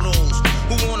all those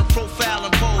who wanna profile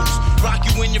and pose. Rock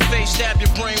you in your face, stab your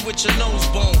brain with your nose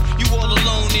bone. You all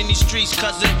alone in these streets,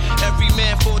 cousin. Every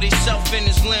man for theyself in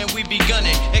his land, we be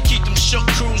gunning. And keep them shook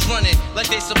crews running like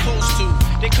they supposed to.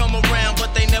 They come around,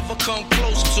 but they never come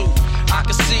close to. I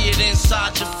can see it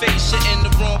inside your face, you're in the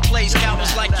wrong place.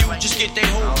 Cowards like you just get their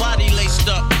whole body laced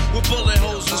up with bullet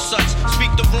holes and such.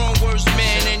 Speak the wrong words,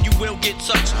 man, and you will get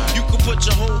touched. You could put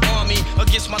your whole army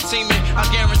against my team, and I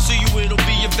guarantee you it'll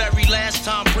be your very last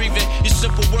time breathing. Your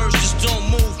simple words just don't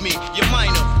move me. You're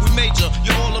minor, we major.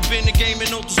 You're all up in the game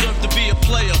and don't deserve to be a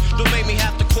player. Don't make me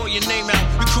have to call your name out.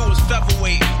 Your crew is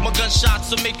featherweight. My gunshots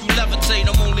will make you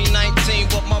levitate. I'm only 19,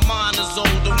 but my mind is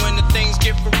older. When the things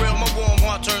get for real, my warm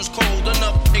heart turns cold.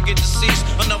 Enough nigga deceased,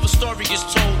 another story gets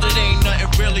told. It ain't nothing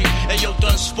really. And yo,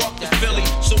 done sparked the Philly,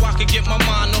 so I could get my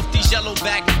mind off these yellow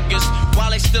back niggas.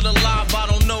 While they still alive, I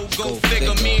don't know. Go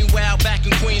figure. Meanwhile, back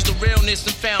in Queens, the real is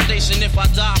some foundation. If I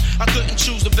die, I couldn't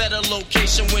choose a better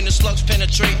location. When the slugs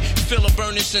penetrate, you feel a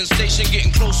burning sensation,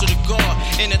 getting closer to God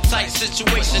in a tight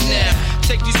situation. Now,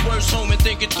 take these words home and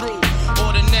think it through,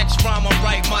 or the next rhyme I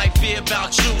write might be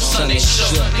about you. Son, they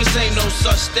shook, cause ain't no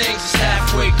such things as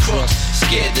halfway crooks.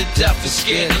 Scared to death and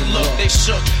scared to look. They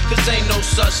shook, cause ain't no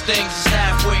such things as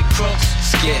halfway crooks.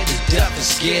 Scared to death and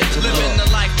scared to look. Living the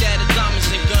life that is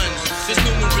diamonds and guns. There's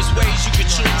numerous ways you can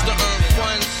choose to earn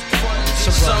funds.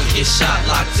 Some get shot,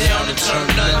 locked down, and turn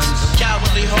nuns.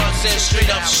 Cowardly hearts and straight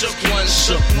up shook ones,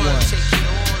 shook ones.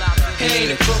 He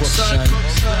ain't a crook, son.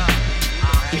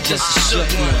 He just a shook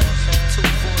one.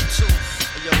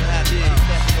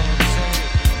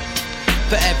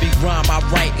 For every rhyme I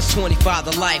write, it's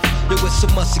 25 to life. There was so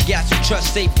much to gas you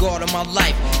trust, safeguard of my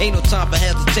life. Ain't no time for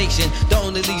hesitation, that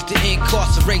only leads to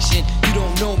incarceration. You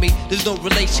don't know me, there's no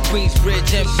relation.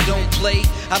 Queensbridge, MC don't play.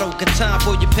 I don't got time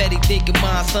for your petty thinking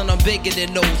mind, son, I'm bigger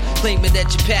than those. Claiming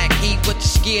that you pack heat, but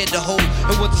you're scared to hold.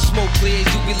 And once the smoke clears,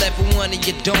 you be left with one and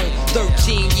you don't.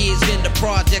 13 years in the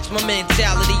projects, my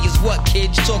mentality is what,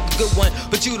 kid? You talk a good one,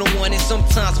 but you don't want it.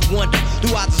 Sometimes I wonder,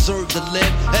 do I deserve to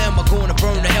live? Or am I gonna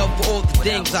burn to hell for all the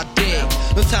things I did?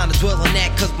 No time to dwell on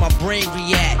that, cause my brain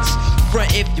reacts.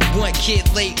 Front if you want, kid,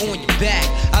 lay on your back.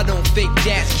 I don't fake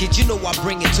jazz, kid, you know I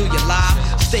bring it to your life.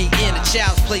 Stay in a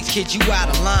child's place, kid, you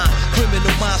out of line. Criminal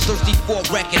minds thirsty for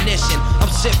recognition. I'm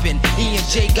sipping,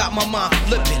 E&J got my mind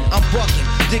flipping. I'm bucking,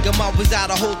 dig 'em always out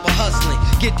of hope for hustling.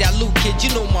 Get that loot, kid, you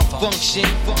know my function.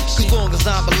 Cause long as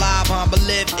I'm alive, I'ma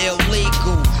live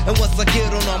illegal. And once I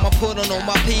get on them, I put on all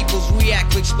my peoples.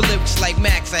 React quick, split lyrics like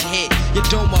Max, I hit your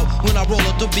dome up. When I roll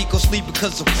up the beat, go sleep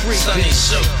because I'm free. Son, they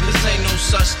shook, this ain't no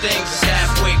such thing as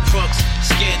halfway crooks.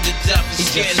 Scared to death and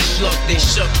scared to look. They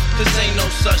shook, cause ain't no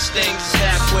such thing as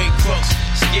halfway crooks.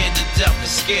 Scared to death and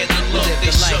scared to look.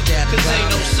 They shook, cause ain't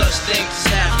no such thing as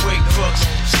halfway crooks.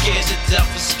 Scared to death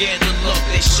and scared to look.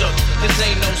 They shook, cause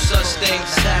ain't no such thing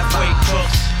as halfway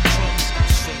crooks.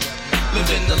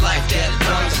 Living the life that is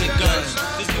guns and guns.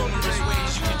 There's numerous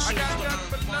ways you can choose to earn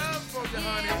funds.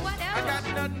 I got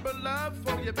nothing but love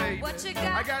for you, baby. What you got?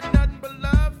 I got nothing but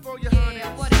love for you, honey.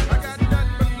 Yeah, whatever. I got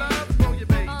nothing but love for you,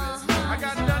 baby. I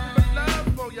got nothing but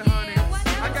love for you, honey.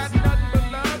 I got nothing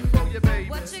but love for you, baby.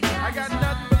 What you got? I got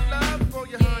nothing but love for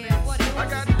you, honey. Yeah, whatever. I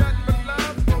got nothing but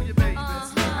love for you, baby.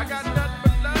 I got nothing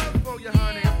but love for you,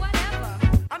 honey. Yeah, whatever.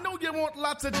 I know you want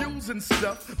lots of Jews and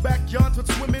stuff. Backyards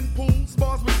with swimming pools,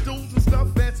 bars with stools and stuff,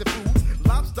 fancy foods,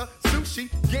 lobster, sushi,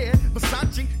 yeah,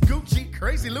 Versace, Gucci,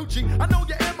 crazy Lucci. I know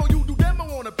your MO, you do demo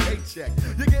on a paycheck.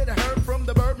 You get a herb from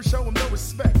the bourbon, show him no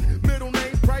respect. Middle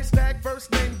name, price tag,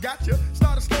 first name, gotcha.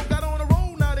 Started slow, got on a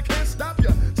roll, now they can't stop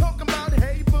ya. Talking about,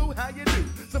 hey boo, how you do?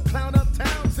 Some clown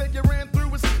uptown said you ran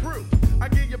through his crew. I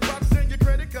give you props and your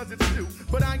credit cause it's due.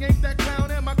 But I ain't that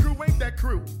clown and my crew ain't that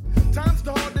crew. Time's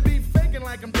too hard to be faking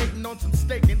like I'm dating on some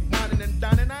staking. Whining and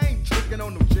dining, I ain't tricking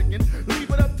on no chicken. Leave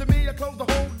it up to me, I close the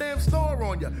whole damn store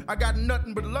on ya. I got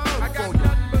nothing but love for you. I got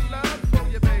nothing but love for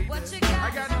you, baby. What you got?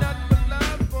 I got nothing but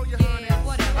love for you, honey. Yeah,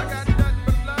 whatever. I got nothing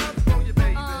but love for you,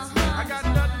 baby. I got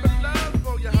nothing but love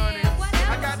for you, honey. Yeah,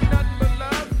 whatever. I got nothing but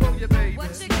love for you, baby.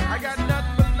 What you got? I got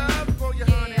nothing but love for you,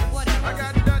 honey. Yeah, whatever. I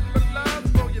got nothing but love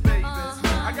for you, baby.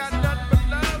 I got nothing but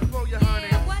love for you, honey.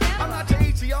 Yeah, whatever. I'm not your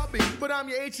H-E-R-B, but I'm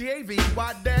your H-E-A-V.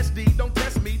 Y-D, don't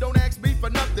test me, don't ask me for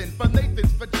nothing. For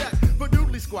Nathan's, for Jack, for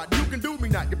Doodly Squad. You can do me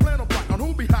not. You plan on plotting on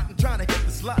who be hot and trying to hit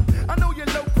the slot. I know you're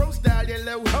low pro style, you're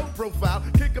low ho profile.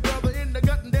 Kick a brother in the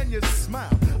gut and then you smile.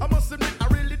 I must admit, I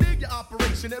really dig your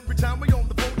operation. Every time we on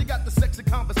the phone, you got the sexy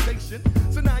conversation.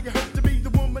 So now you hope to be the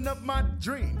woman of my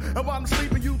dream. And while I'm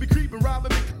sleeping, you be creeping,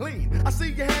 robbing me clean. I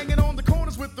see you hanging on the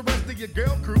corners with the rest of your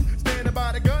girl crew. Standing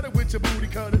by the gutter with your booty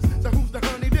cutters. So who's the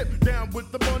honey dip? Down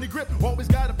with the money grip. Always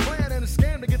got a plan and a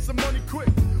scam to get some money quick.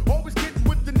 Always getting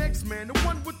with the next man, the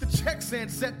one with the checks and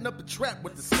setting up the trap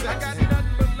with the sex. I got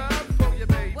nothing but love for you,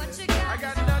 baby. What you got? I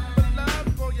got nothing but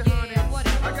love for you, honey. Yeah,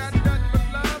 whatever. I got nothing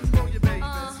but love for you, baby.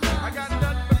 I got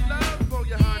nothing but love for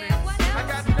you, honey. Yeah, whatever. I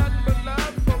got nothing but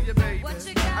love for you, baby. What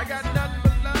you got? I got nothing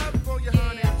but love for you,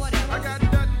 honey. Yeah, whatever. I got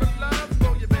nothing but love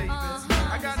for you, baby.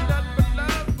 I got nothing but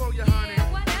love for you, honey.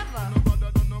 Yeah, whatever.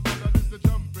 Don't know about this the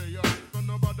jumpy, yeah. Don't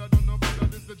know about this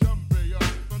the jumpy, yeah.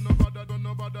 Don't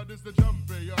know about this the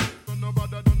jumpy, yeah. Don't know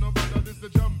about this the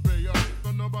jumpy, yeah.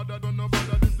 Don't know about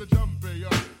this the jumpy,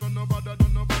 yeah. Don't know about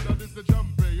this the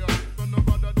jumpy, yeah. Don't know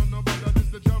about this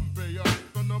the jumpy, yeah.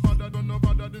 Don't know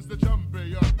about this the jumpy,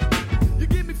 yeah. You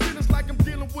give me feelings like I'm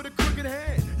dealing with a crooked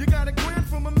hand. You got a grand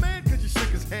from a man cause you shook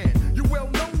his hand. You well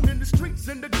known in the streets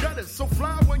and the gutters. So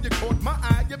fly when you caught my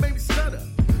eye, you made me stutter.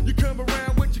 You come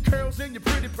around with your curls and your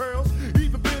pretty pearls.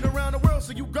 Even been around the world,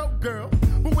 so you go, girl.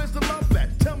 But where's the love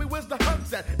at? Tell me where's the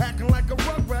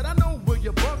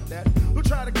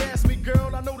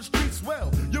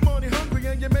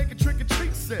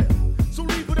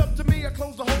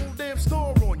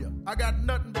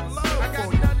nothing but love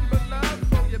for you. I got nothing but love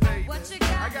for you, baby. What you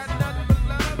got? I got nothing but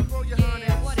love for you, honey.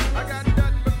 I got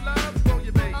nothing but love for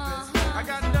you, baby. I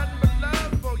got nothing but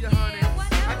love for you, honey.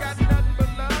 I got nothing but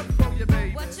love for you,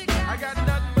 baby. What you got? I got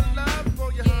nothing but love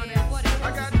for you, honey.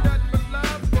 I got nothing but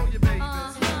love for you, baby.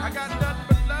 I got nothing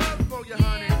but love for you,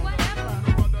 honey.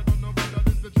 Don't nobody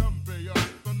this the jumpy,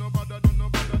 don't nobody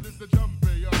this the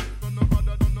jumpy, don't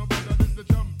nobody this the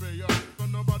jumpy,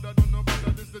 don't nobody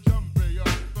this the jumpy,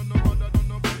 don't nobody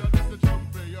this the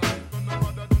jumpy, don't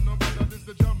nobody this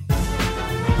the jumpy.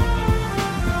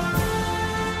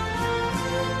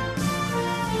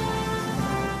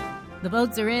 The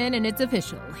votes are in and it's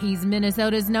official. He's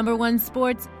Minnesota's #1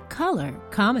 sports color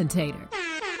commentator.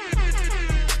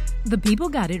 The people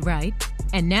got it right,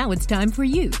 and now it's time for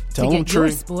you to get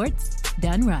your sports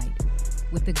done right.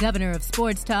 With the governor of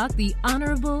sports talk, the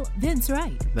Honorable Vince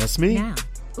Wright. That's me. Now,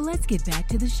 let's get back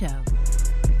to the show.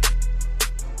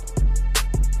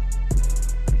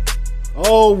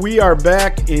 Oh, we are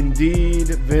back indeed.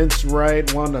 Vince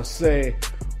Wright. Want to say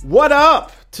what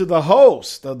up to the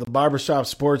host of the Barbershop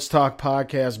Sports Talk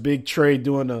podcast, Big Trey,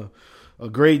 doing a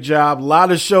great job. A lot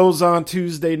of shows on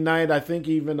Tuesday night. I think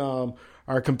even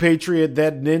our compatriot,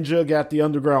 That Ninja, got the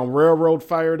Underground Railroad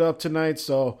fired up tonight.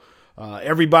 So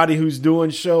everybody who's doing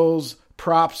shows,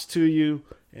 props to you.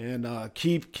 And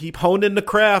keep honing the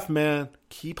craft, man.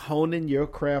 Keep honing your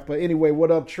craft. But anyway,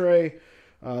 what up, Trey?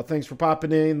 Thanks for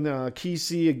popping in.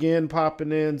 Kesey again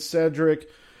popping in. Cedric.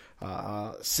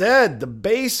 Said the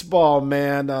baseball,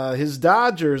 man. His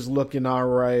Dodgers looking all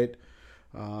right.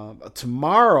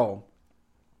 Tomorrow,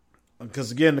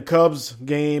 because again, the Cubs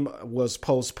game was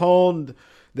postponed.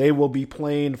 They will be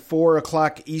playing 4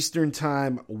 o'clock Eastern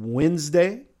time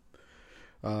Wednesday.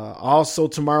 Also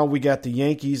tomorrow we got the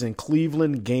Yankees in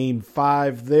Cleveland, game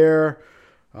 5 there.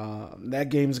 That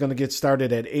game is going to get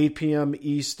started at 8 p.m.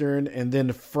 Eastern. And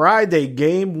then Friday,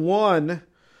 game 1,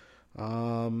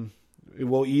 it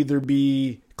will either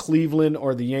be Cleveland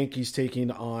or the Yankees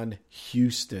taking on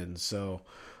Houston. So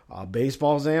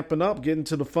baseball's amping up, getting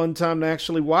to the fun time to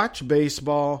actually watch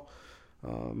baseball.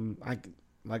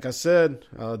 Like I said,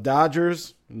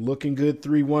 Dodgers looking good,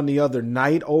 3-1 the other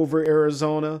night over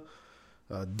Arizona.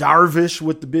 Darvish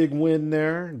with the big win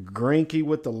there. Greinke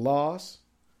with the loss.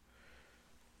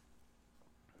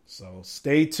 So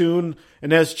stay tuned.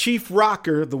 And as Chief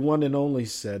Rocker, the one and only,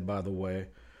 said, by the way,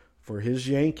 for his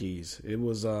Yankees, it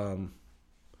was, what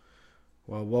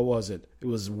was it? It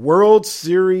was World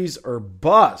Series or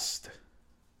bust,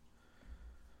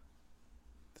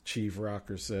 the Chief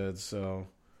Rocker said. So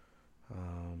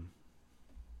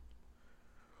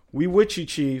we with you,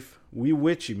 Chief. We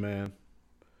with you, man.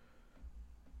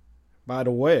 By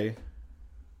the way,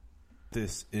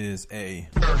 this is a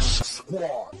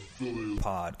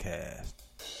podcast.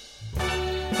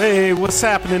 Hey, what's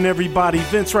happening, everybody?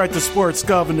 Vince Wright, the sports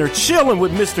governor, chilling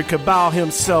with Mr. Cabal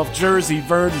himself, Jersey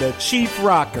Vern, the Chief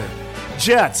Rocker.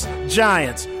 Jets,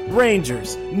 Giants,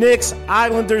 Rangers, Knicks,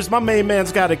 Islanders. My main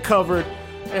man's got it covered.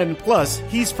 And plus,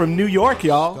 he's from New York,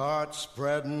 y'all. Start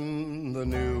spreading the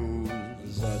news.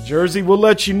 Jersey will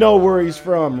let you know where he's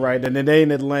from, right? And it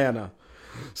ain't Atlanta.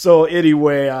 So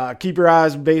anyway, keep your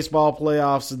eyes on baseball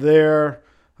playoffs there.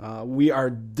 We are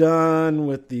done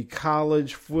with the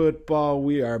college football.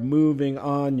 We are moving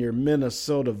on. Your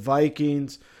Minnesota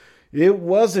Vikings. It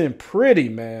wasn't pretty,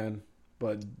 man.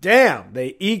 But damn,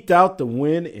 they eked out the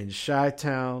win in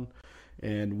Chi-Town.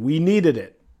 And we needed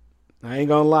it. I ain't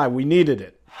gonna lie, we needed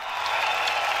it.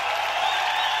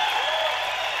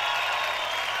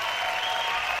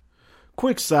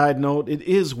 Quick side note, it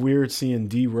is weird seeing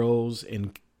D-Rose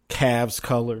in Cavs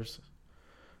colors.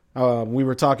 We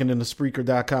were talking in the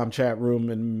Spreaker.com chat room,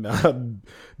 and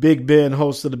Big Ben,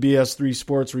 host of the BS3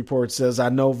 Sports Report, says, I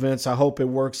know, Vince, I hope it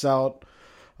works out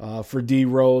for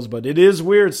D-Rose, but it is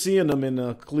weird seeing him in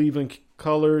the Cleveland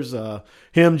colors.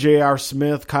 Him, J.R.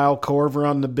 Smith, Kyle Korver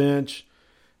on the bench.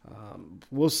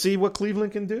 We'll see what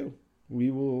Cleveland can do.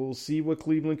 We will see what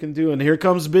Cleveland can do. And here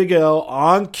comes Big L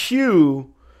on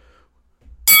cue.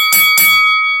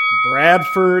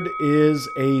 Bradford is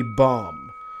a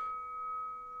bum.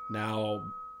 Now,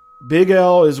 Big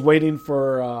L is waiting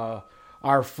for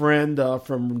our friend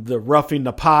from the Roughing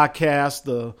the Podcast,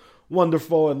 the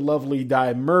wonderful and lovely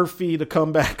Di Murphy, to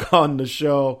come back on the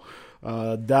show.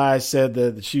 Di said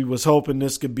that she was hoping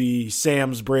this could be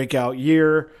Sam's breakout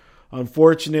year.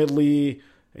 Unfortunately,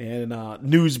 and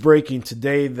news breaking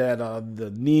today that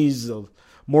the knees are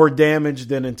more damaged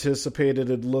than anticipated,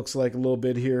 it looks like a little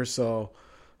bit here. So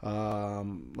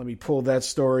let me pull that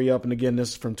story up. And again, this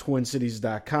is from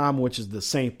TwinCities.com, which is the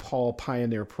St. Paul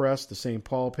Pioneer Press, the St.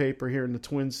 Paul paper here in the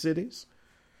Twin Cities.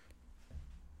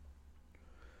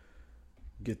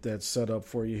 get that set up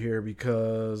for you here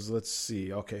because let's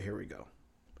see. Okay, here we go.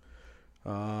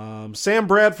 Sam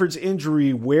Bradford's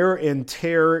injury, wear and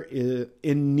tear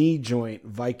in knee joint,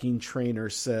 Viking trainer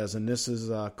says. And this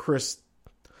is Chris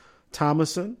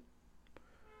Thomason,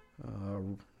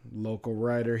 local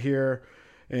writer here.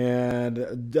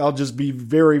 And I'll just be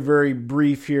very, very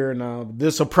brief here. Now,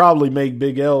 this will probably make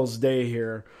Big L's day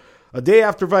here. A day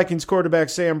after Vikings quarterback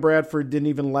Sam Bradford didn't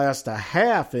even last a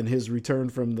half in his return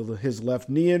from his left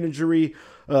knee injury,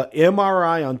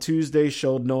 MRI on Tuesday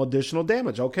showed no additional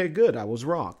damage. Okay, good. I was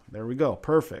wrong. There we go.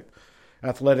 Perfect.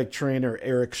 Athletic trainer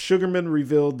Eric Sugarman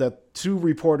revealed that to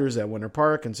reporters at Winter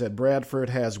Park and said Bradford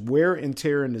has wear and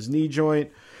tear in his knee joint.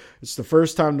 It's the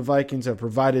first time the Vikings have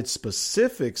provided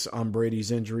specifics on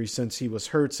Brady's injury since he was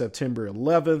hurt September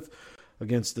 11th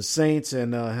against the Saints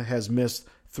and has missed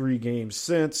 3 games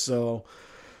since. So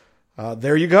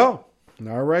there you go.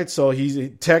 All right. So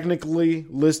he's technically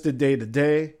listed day to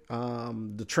day.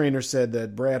 The trainer said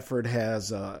that Bradford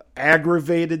has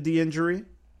aggravated the injury.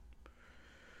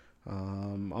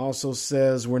 Also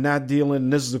says we're not dealing,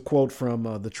 this is a quote from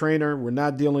the trainer, we're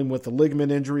not dealing with a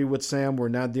ligament injury with Sam. We're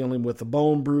not dealing with a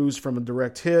bone bruise from a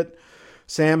direct hit.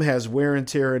 Sam has wear and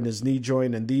tear in his knee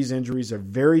joint, and these injuries are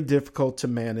very difficult to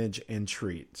manage and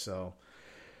treat. So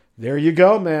there you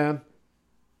go, man.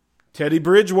 Teddy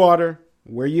Bridgewater,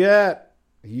 where you at?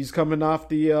 He's coming off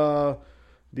the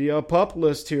PUP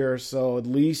list here, so at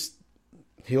least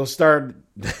he'll start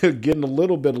getting a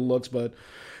little bit of looks. But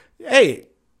hey,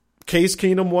 Case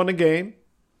Keenum won a game.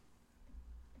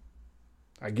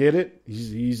 I get it.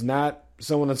 He's not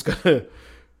someone that's going to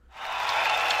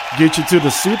get you to the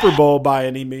Super Bowl by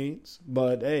any means.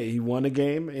 But, hey, he won a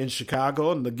game in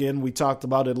Chicago. And, again, we talked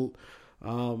about it,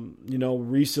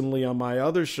 recently on my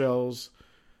other shows.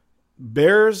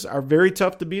 Bears are very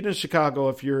tough to beat in Chicago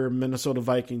if you're Minnesota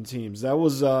Viking teams. That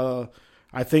was, I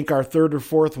think, our 3rd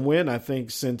or 4th win,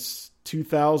 since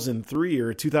 2003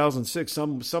 or 2006,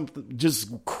 some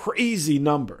just crazy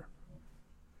number.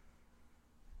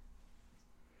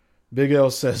 Big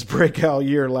L says, breakout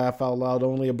year, laugh out loud.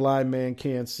 Only a blind man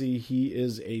can't see. He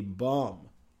is a bum.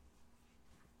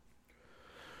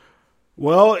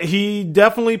 Well, he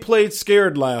definitely played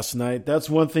scared last night. That's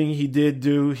one thing he did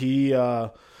do. He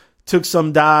took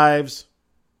some dives.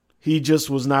 He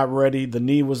just was not ready. The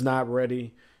knee was not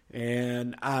ready.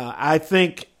 And I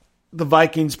think the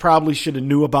Vikings probably should have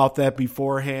knew about that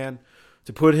beforehand,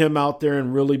 to put him out there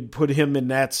and really put him in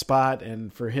that spot,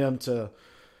 and for him to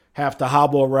have to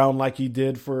hobble around like he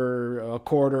did for a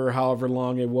quarter or however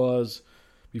long it was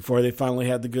before they finally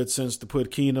had the good sense to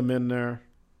put Keenum in there.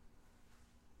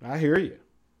 I hear you.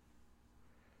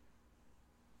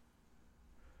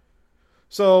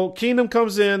 So Keenum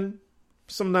comes in,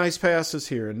 some nice passes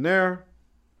here and there.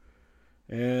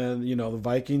 And, the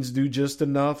Vikings do just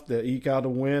enough to eke out a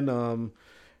win.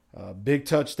 Big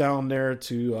touchdown there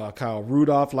to Kyle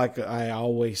Rudolph. Like I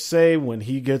always say, when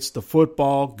he gets the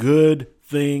football, good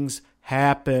things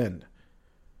happen.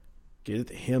 Get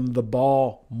him the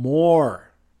ball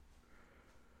more.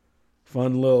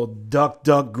 Fun little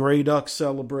duck, gray duck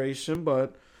celebration.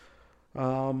 But,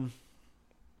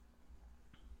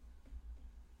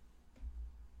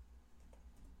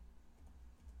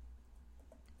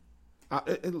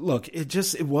 look,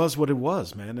 it was what it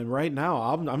was, man. And right now,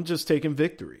 I'm just taking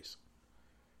victories.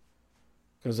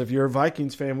 Because if you're a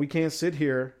Vikings fan, we can't sit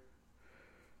here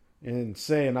and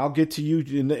say, and I'll get to you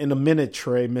in a minute,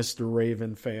 Trey, Mr.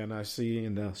 Raven fan, I see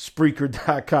in the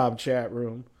Spreaker.com chat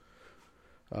room.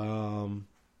 A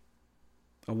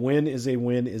win is a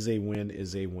win is a win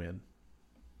is a win.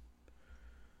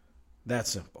 That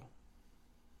simple.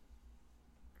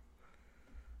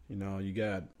 You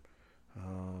got...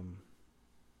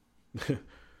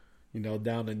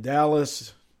 down in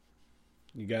Dallas,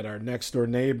 you got our next door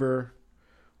neighbor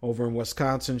over in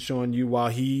Wisconsin showing you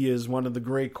why he is one of the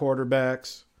great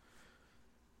quarterbacks.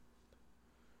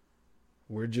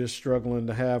 We're just struggling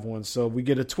to have one. So we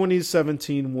get a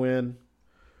 2017 win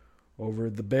over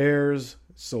the Bears,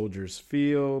 Soldiers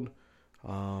Field.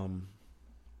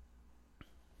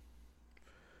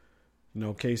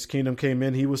 Case Keenum came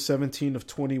in. He was 17 of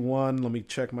 21. Let me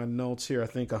check my notes here. I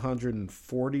think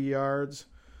 140 yards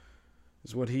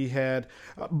is what he had.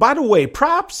 By the way,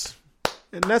 props,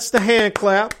 and that's the hand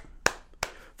clap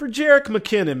for Jerick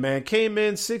McKinnon, man. Came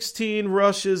in 16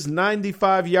 rushes,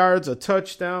 95 yards, a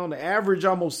touchdown, average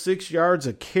almost 6 yards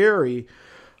a carry.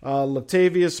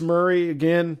 Latavius Murray,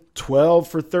 again, 12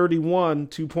 for 31,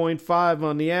 2.5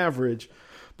 on the average.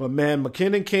 But, man,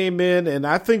 McKinnon came in and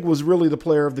I think was really the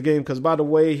player of the game because, by the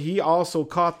way, he also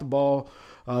caught the ball.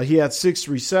 He had 6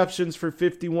 receptions for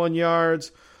 51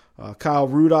 yards. Kyle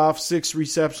Rudolph, 6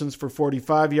 receptions for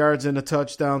 45 yards and a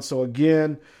touchdown. So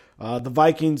again, the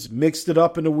Vikings mixed it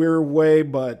up in a weird way,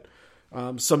 but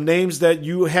some names that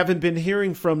you haven't been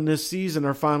hearing from this season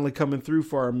are finally coming through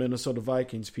for our Minnesota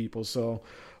Vikings people. So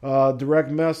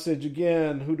direct message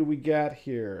again. Who do we got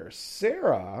here?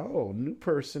 Sarah. Oh, new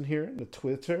person here in the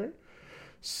Twitter.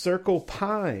 Circle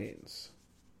Pines.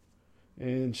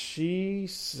 And she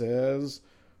says,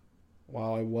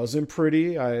 while I wasn't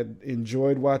pretty, I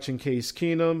enjoyed watching Case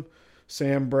Keenum.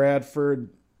 Sam Bradford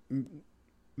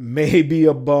may be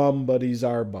a bum, but he's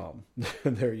our bum.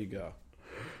 There you go.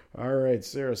 All right,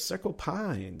 Sarah. Circle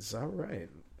Pines. All right.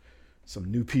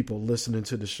 Some new people listening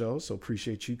to the show, so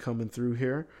appreciate you coming through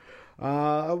here.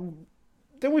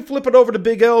 Then we flip it over to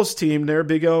Big L's team there.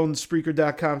 Big L and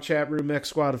Spreaker.com chat room, X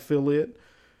Squad affiliate.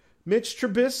 Mitch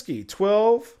Trubisky,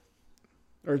 12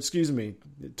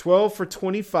 for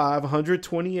 25,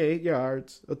 128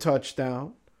 yards, a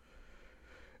touchdown.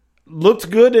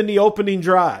 Looked good in the opening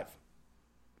drive.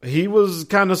 He was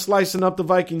kind of slicing up the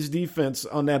Vikings defense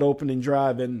on that opening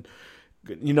drive. And,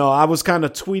 I was kind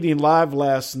of tweeting live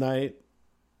last night.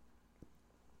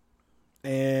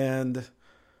 And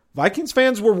Vikings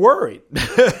fans were worried.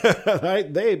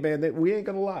 Right? We ain't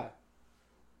going to lie.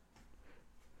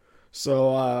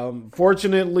 So,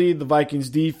 fortunately, the Vikings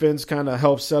defense kind of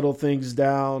helped settle things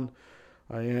down.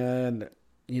 And,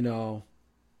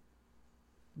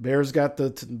 Bears got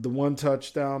the one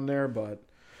touchdown there, but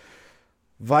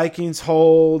Vikings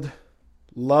hold.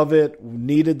 Love it.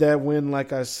 Needed that win,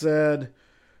 like I said.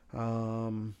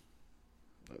 Let's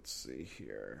see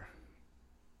here.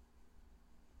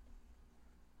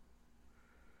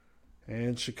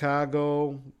 And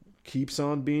Chicago keeps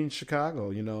on being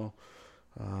Chicago,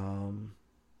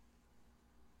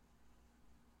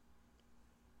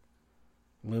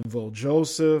 Linval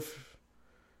Joseph,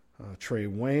 Trey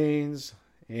Waynes,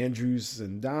 Andrew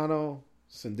Sendejo,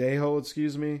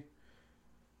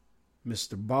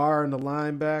 Mr. Barr and the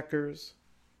linebackers,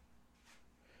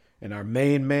 and our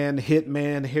main man,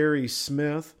 hitman, Harry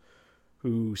Smith,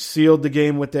 who sealed the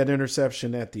game with that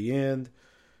interception at the end.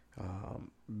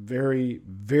 Very,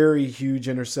 very huge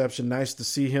interception. Nice to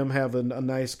see him have a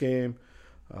nice game.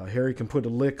 Harry can put a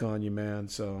lick on you, man.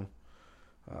 So,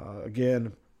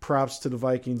 again, props to the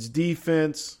Vikings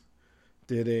defense.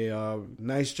 Did a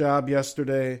nice job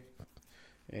yesterday.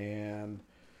 And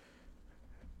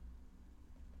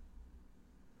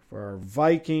for our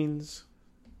Vikings,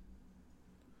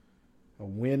 a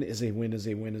win is a win is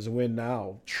a win is a win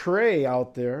now. Trey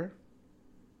out there,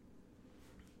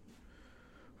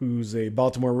 who's a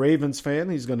Baltimore Ravens fan.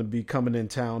 He's going to be coming in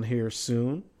town here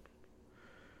soon.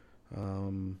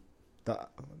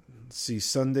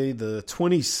 Sunday the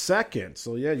 22nd.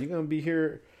 So, yeah, you're going to be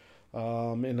here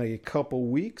in a couple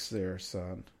weeks there,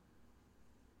 son.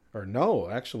 Or no,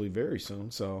 actually very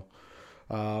soon. So,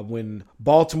 when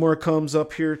Baltimore comes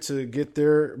up here to get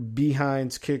their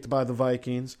behinds kicked by the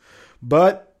Vikings.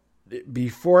 But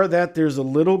before that, there's a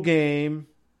little game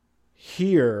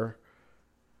here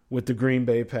with the Green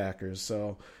Bay Packers.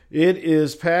 So it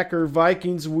is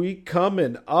Packer-Vikings week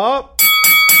coming up.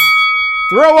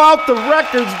 Throw out the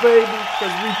records, baby,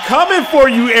 because we coming for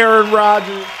you, Aaron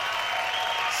Rodgers.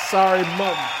 Sorry,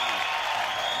 mother.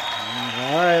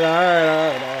 All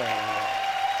right.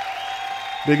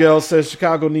 Big L says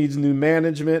Chicago needs new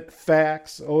management.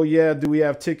 Facts. Oh, yeah. Do we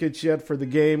have tickets yet for the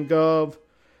game, Gov?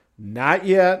 Not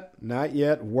yet.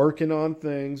 Working on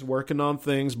things.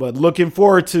 But looking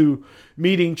forward to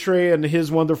meeting Trey and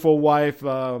his wonderful wife.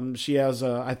 She has,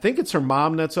 I think it's her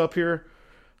mom that's up here.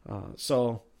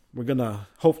 So we're going to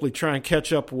hopefully try and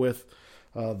catch up with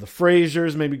the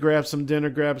Frasers, maybe grab some dinner,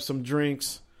 grab some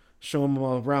drinks, show them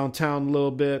around town a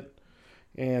little bit,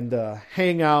 and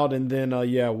hang out, and then,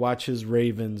 watch his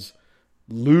Ravens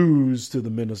lose to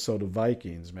the Minnesota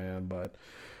Vikings, man. But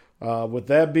with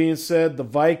that being said, the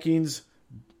Vikings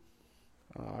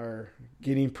are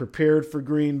getting prepared for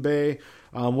Green Bay.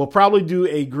 We'll probably do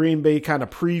a Green Bay kind of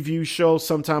preview show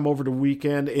sometime over the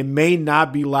weekend. It may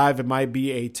not be live. It might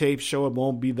be a tape show. It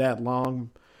won't be that long,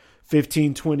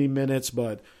 15, 20 minutes.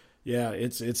 But, yeah,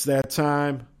 it's that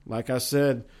time. Like I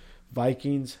said,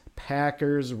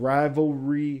 Vikings-Packers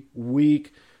rivalry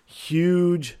week.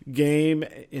 Huge game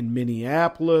in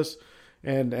Minneapolis.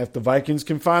 And if the Vikings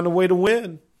can find a way to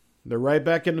win, they're right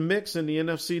back in the mix in the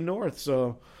NFC North.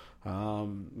 So,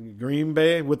 Green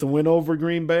Bay with the win over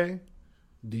Green Bay.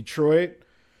 Detroit.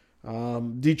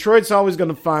 Detroit's always going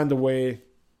to find a way,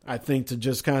 I think, to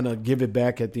just kind of give it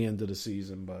back at the end of the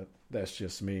season, but that's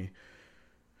just me.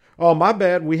 Oh, my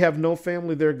bad. We have no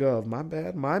family there, Gov. My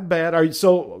bad.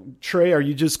 So, Trey, are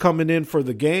you just coming in for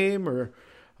the game or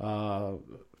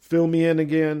fill me in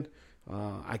again.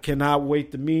 I cannot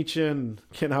wait to meet you and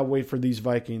cannot wait for these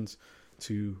Vikings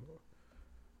to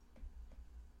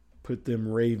put them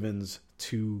Ravens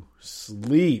to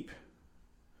sleep.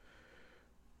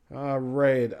 All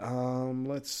right.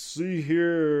 Let's see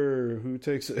here. Who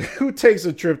takes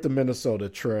a trip to Minnesota,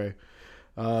 Trey?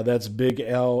 That's Big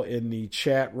L in the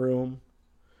chat room.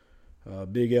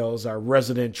 Big L is our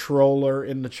resident troller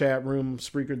in the chat room,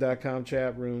 Spreaker.com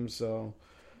chat room. So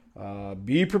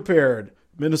be prepared.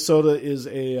 Minnesota is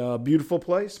a beautiful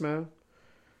place, man.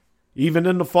 Even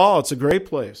in the fall, it's a great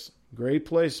place. Great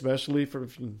place, especially for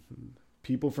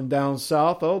people from down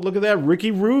south. Oh, look at that.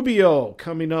 Ricky Rubio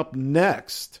coming up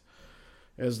next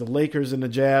as the Lakers and the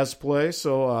Jazz play.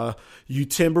 So you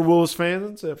Timberwolves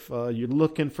fans, if you're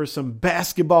looking for some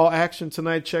basketball action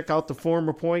tonight, check out the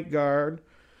former point guard.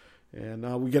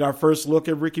 And we get our first look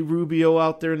at Ricky Rubio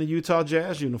out there in the Utah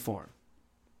Jazz uniform.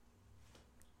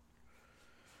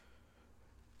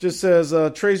 Just says,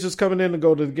 Trey's just coming in to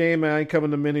go to the game. I ain't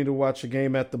coming to Minnie to watch the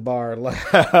game at the bar.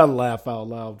 Laugh out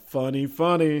loud. Funny.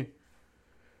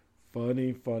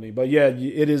 But yeah,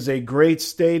 it is a great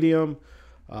stadium.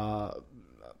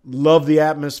 Love the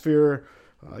atmosphere.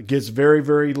 It gets very,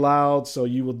 very loud, so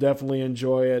you will definitely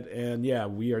enjoy it. And yeah,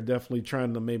 we are definitely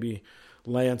trying to maybe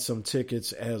land some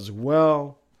tickets as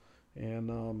well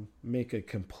and make a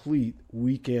complete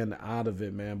weekend out of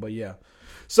it, man. But yeah.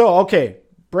 So, okay.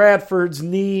 Bradford's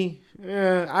knee,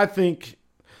 I think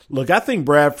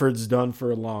Bradford's done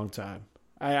for a long time.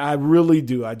 I really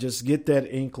do. I just get that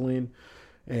inkling.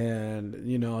 And,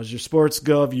 as your sports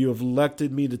gov, you have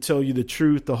elected me to tell you the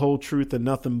truth, the whole truth, and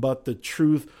nothing but the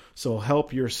truth. So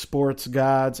help your sports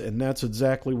gods, and that's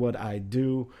exactly what I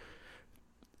do.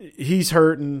 He's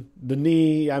hurting. The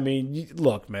knee, I mean,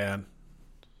 look, man.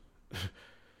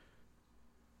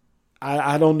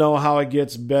 I don't know how it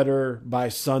gets better by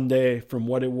Sunday from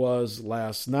what it was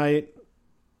last night.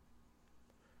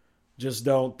 Just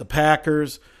don't. The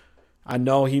Packers, I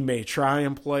know he may try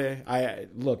and play.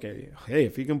 Hey,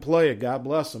 if he can play it, God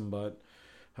bless him. But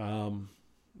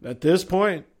at this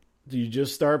point, do you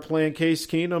just start playing Case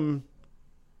Keenum,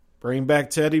 bring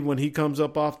back Teddy when he comes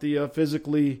up off the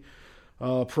physically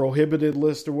prohibited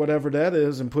list or whatever that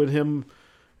is, and put him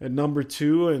at number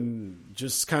 2 and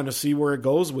just kind of see where it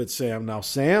goes with Sam. Now,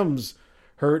 Sam's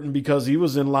hurting because he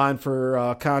was in line for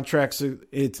a contract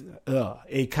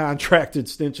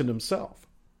extension himself.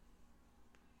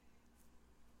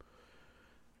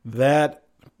 That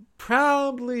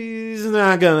probably is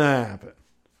not going to happen.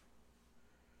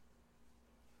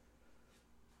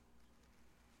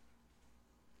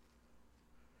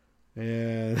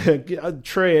 And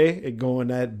Trey going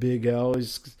that Big L,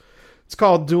 it's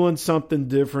called doing something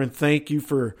different. Thank you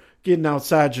for getting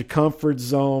outside your comfort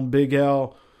zone, Big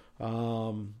L.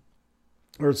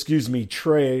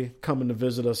 Trey coming to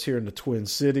visit us here in the Twin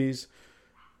Cities.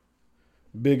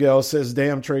 Big L says,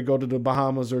 damn, Trey, go to the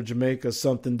Bahamas or Jamaica,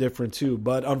 something different too.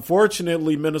 But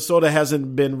unfortunately, Minnesota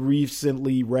hasn't been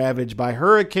recently ravaged by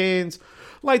hurricanes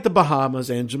like the Bahamas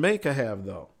and Jamaica have,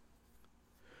 though.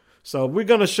 So we're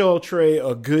going to show Trey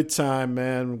a good time,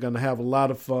 man. We're going to have a lot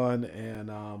of fun,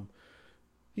 and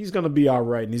he's going to be all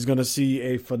right, and he's going to see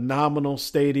a phenomenal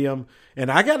stadium.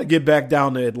 And I got to get back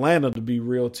down to Atlanta to be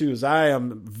real, too, as I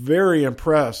am very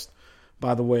impressed,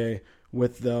 by the way,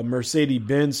 with the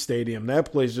Mercedes-Benz Stadium.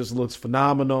 That place just looks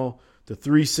phenomenal. The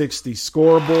 360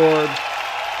 scoreboard.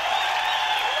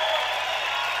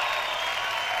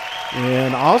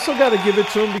 And I also got to give it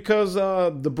to him because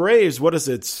the Braves, what is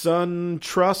it,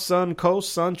 SunTrust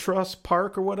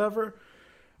Park or whatever?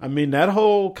 I mean, that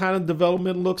whole kind of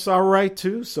development looks all right,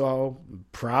 too. So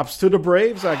props to the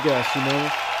Braves, I guess,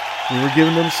 We were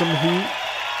giving them some heat.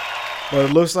 But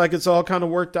it looks like it's all kind of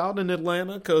worked out in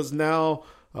Atlanta because now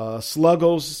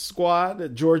Sluggo's squad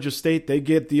at Georgia State, they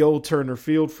get the old Turner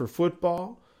Field for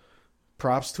football.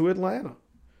 Props to Atlanta.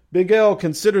 Big L,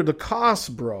 consider the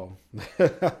cost, bro.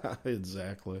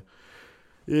 Exactly.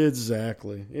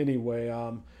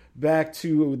 Anyway, back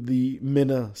to the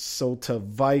Minnesota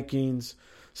Vikings.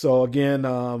 So, again,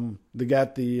 they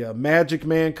got the Magic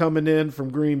Man coming in from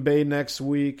Green Bay next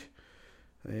week.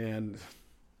 And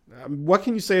what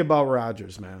can you say about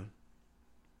Rodgers, man?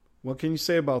 What can you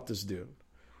say about this dude?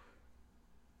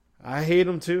 I hate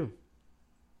him, too.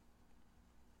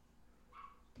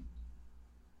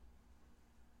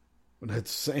 But at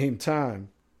the same time,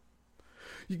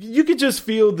 you could just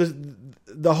feel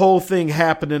the whole thing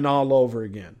happening all over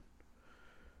again.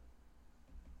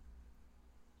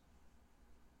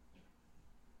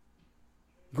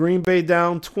 Green Bay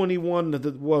down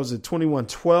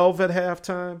 21-12 at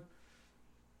halftime.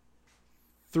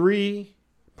 3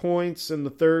 points in the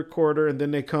third quarter, and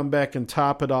then they come back and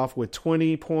top it off with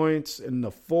 20 points in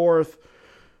the fourth.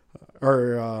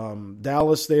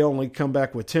 Dallas, they only come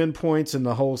back with 10 points in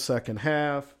the whole second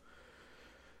half.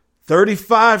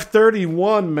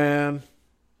 35-31, man.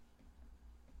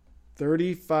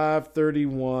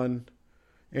 35-31.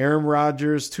 Aaron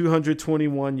Rodgers,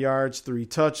 221 yards, 3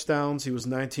 touchdowns. He was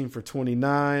 19 for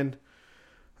 29.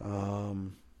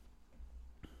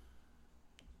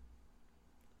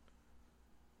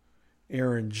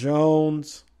 Aaron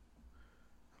Jones.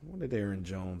 What did Aaron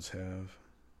Jones have?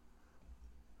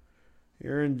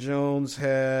 Aaron Jones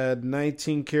had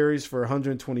 19 carries for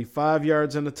 125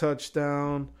 yards and a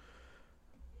touchdown.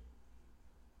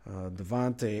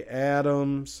 Devontae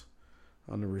Adams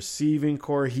on the receiving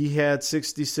core, he had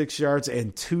 66 yards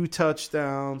and 2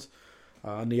 touchdowns.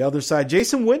 On the other side,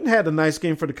 Jason Witten had a nice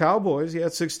game for the Cowboys. He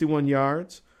had 61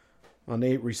 yards on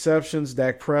 8 receptions.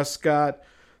 Dak Prescott,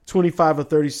 25 of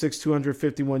 36,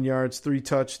 251 yards, 3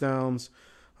 touchdowns.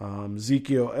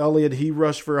 Ezekiel Elliott, he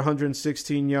rushed for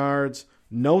 116 yards.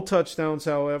 No touchdowns,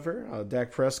 however.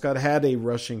 Dak Prescott had a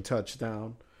rushing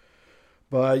touchdown.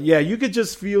 But, yeah, you could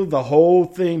just feel the whole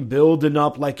thing building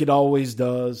up like it always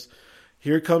does.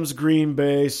 Here comes Green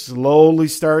Bay, slowly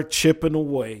start chipping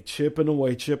away.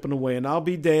 And I'll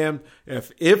be damned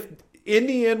if in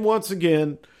the end, once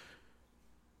again,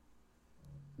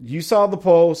 you saw the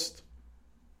post.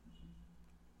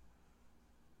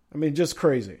 I mean, just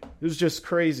crazy. It was just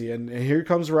crazy. And here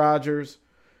comes Rodgers,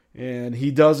 and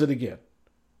he does it again.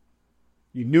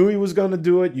 You knew he was going to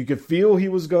do it. You could feel he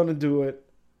was going to do it.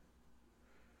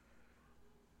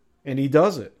 And he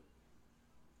does it.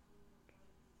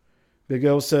 Big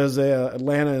O says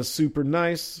Atlanta is super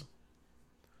nice.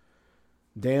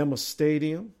 Damn a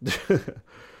stadium.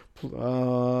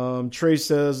 Trey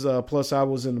says, plus I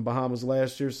was in the Bahamas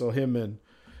last year, so him and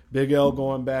Big L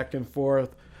going back and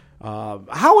forth.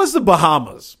 How is the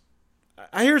Bahamas?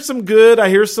 I hear some good, I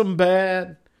hear some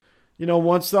bad. You know,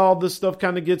 once all this stuff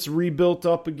kind of gets rebuilt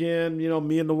up again, you know,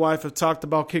 me and the wife have talked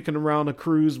about kicking around a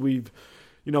cruise. We've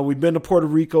been to Puerto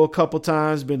Rico a couple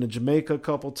times, been to Jamaica a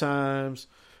couple times.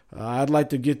 I'd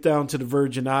like to get down to the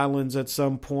Virgin Islands at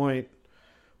some point,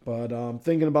 but I'm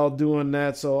thinking about doing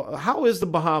that. So how is the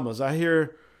Bahamas? I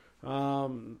hear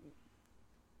some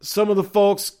of the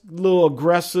folks a little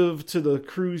aggressive to the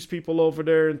cruise people over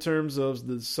there in terms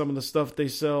of some of the stuff they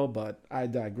sell, but I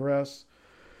digress.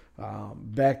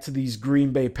 Back to these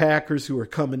Green Bay Packers who are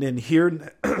coming in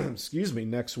here,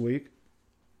 next week.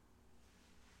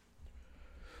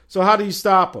 So how do you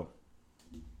stop them?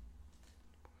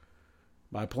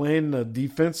 By playing the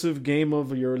defensive game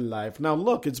of your life. Now,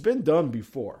 look, it's been done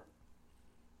before.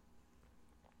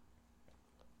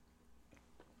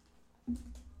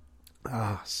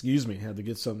 Had to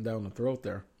get something down the throat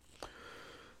there.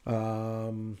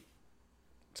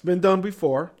 It's been done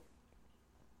before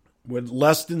with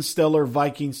less than stellar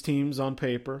Vikings teams on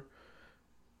paper.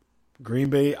 Green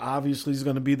Bay obviously is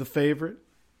going to be the favorite.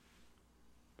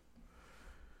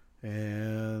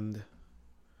 And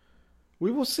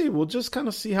we will see. We'll just kind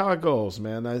of see how it goes,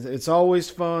 man. It's always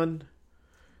fun.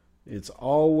 It's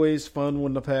always fun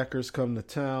when the Packers come to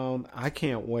town. I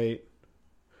can't wait.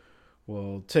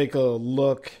 We'll take a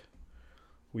look.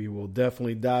 We will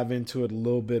definitely dive into it a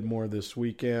little bit more this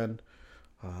weekend.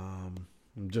 I'm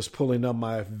just pulling up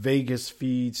my Vegas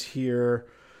feeds here.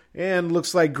 And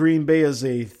looks like Green Bay is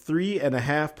a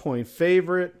 3.5-point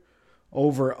favorite.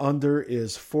 Over-under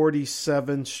is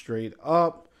 47 straight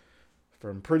up.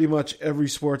 From pretty much every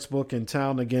sports book in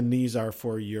town. Again, these are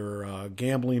for your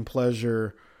gambling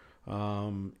pleasure,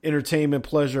 entertainment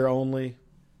pleasure only.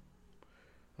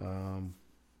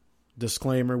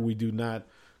 Disclaimer, we do not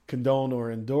condone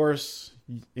or endorse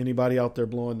anybody out there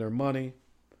blowing their money.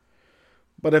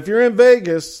 But if you're in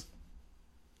Vegas,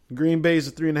 Green Bay is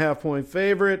a 3.5-point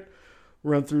favorite.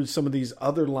 Run through some of these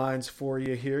other lines for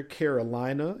you here.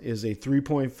 Carolina is a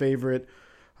 3-point favorite.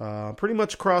 Pretty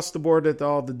much across the board at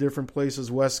all the different places.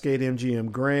 Westgate,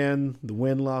 MGM Grand, the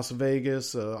Wynn Las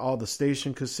Vegas, all the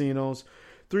station casinos.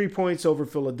 3 points over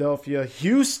Philadelphia.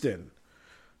 Houston.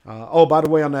 By the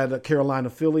way, on that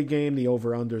Carolina-Philly game, the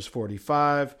over-under is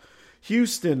 45.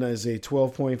 Houston is a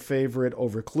 12-point favorite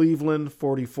over Cleveland,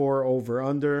 44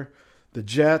 over-under. The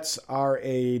Jets are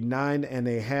a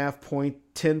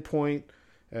 9.5-point, 10-point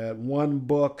at one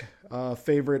book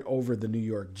favorite over the New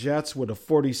York Jets with a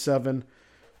 47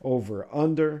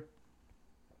 over-under.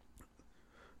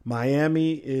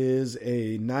 Miami is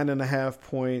a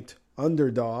 9.5-point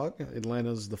underdog.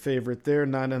 Atlanta's the favorite there,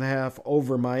 9.5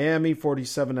 over Miami,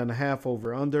 47.5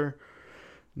 over-under.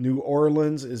 New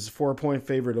Orleans is 4-point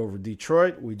favorite over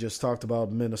Detroit. We just talked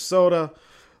about Minnesota.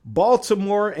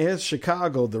 Baltimore and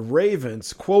Chicago, the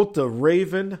Ravens. Quote the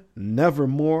Raven,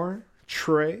 nevermore,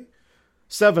 Trey.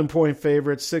 7-point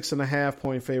favorites,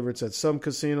 6.5-point favorites at some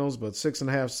casinos, but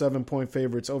 6.5, 7-point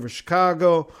favorites over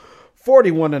Chicago.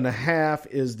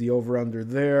 41.5 is the over-under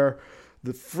there.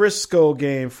 The Frisco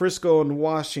game, Frisco and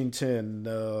Washington.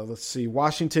 Let's see,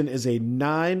 Washington is a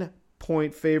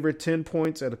 9-point favorite, 10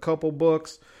 points at a couple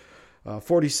books.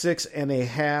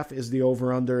 46.5 is the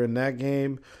over-under in that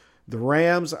game. The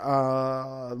Rams,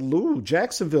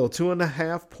 Jacksonville,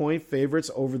 2.5-point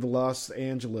favorites over the Los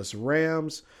Angeles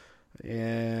Rams.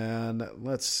 And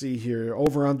let's see here.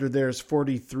 Over-under there is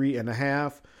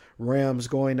 43.5. Rams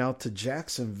going out to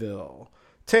Jacksonville.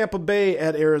 Tampa Bay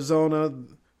at Arizona.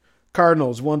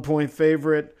 Cardinals, 1-point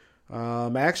favorite.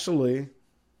 Actually,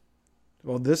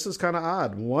 well, this is kind of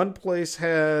odd. One place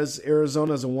has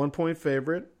Arizona as a 1-point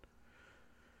favorite.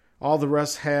 All the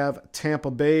rest have Tampa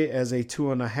Bay as a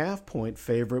 2.5-point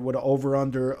favorite with an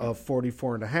over-under of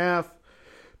 44.5.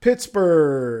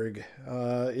 Pittsburgh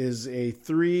is a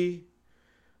 3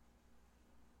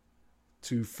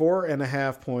 to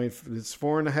 4.5 point. It's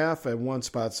 4.5 at one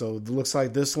spot, so it looks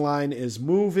like this line is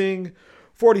moving.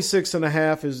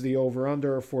 46.5 is the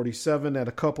over-under, 47 at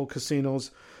a couple casinos.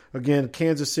 Again,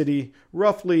 Kansas City,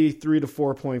 roughly 3 to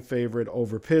 4 point favorite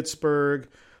over Pittsburgh.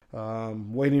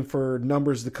 Waiting for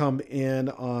numbers to come in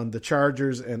on the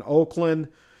Chargers and Oakland.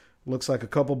 Looks like a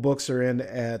couple books are in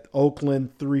at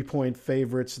Oakland, 3-point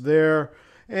favorites there.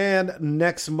 And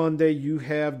next Monday, you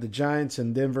have the Giants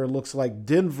in Denver. Looks like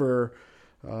Denver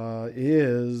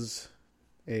looks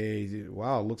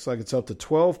like it's up to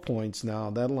 12 points now.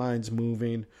 That line's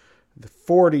moving. The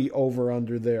 40 over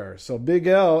under there. So Big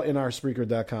L in our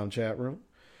Spreaker.com chat room.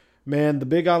 Man, the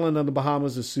Big Island of the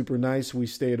Bahamas is super nice. We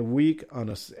stayed a week on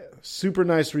a super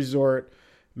nice resort.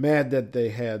 Mad that they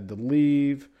had to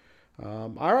leave.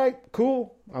 All right,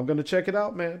 cool. I'm going to check it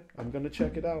out, man. I'm going to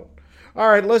check it out. All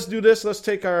right, let's do this. Let's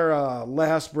take our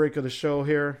last break of the show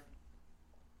here.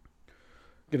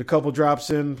 Get a couple drops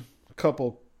in, a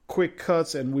couple quick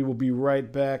cuts, and we will be right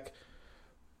back.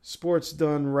 Sports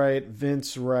done right,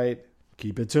 Vince right.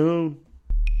 Keep it tuned.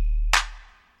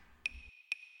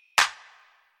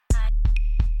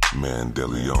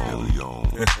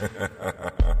 Mandelion.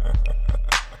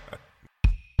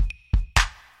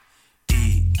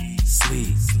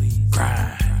 Sleep,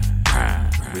 grind,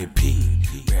 repeat.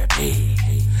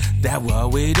 That's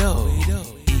what we do.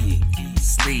 Eat,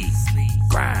 sleep,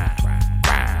 grind,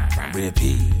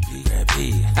 repeat.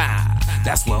 Ha,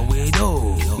 that's what we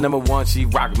do. Number one, she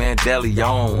rock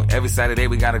Mandelion. Every Saturday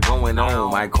we got it going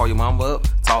on. Might call your mama up,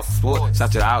 talk sport,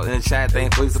 shout you out in the chat,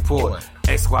 thank for your support.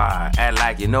 X-Squad, act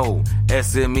like you know.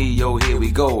 SME, yo, here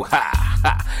we go. Ha,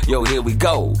 ha, yo, here we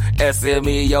go.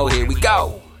 SME, yo, here we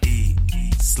go.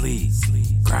 Sleep,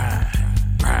 grind,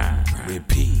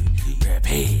 repeat.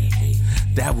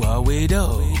 That's what we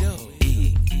do.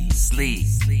 Eat, sleep,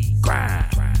 grind,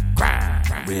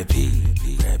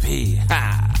 repeat.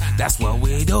 Ha, that's what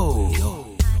we do.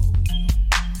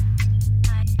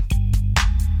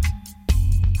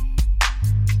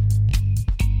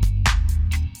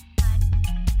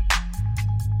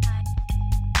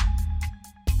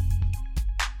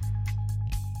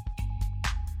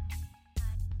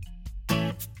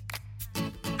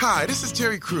 Hi, this is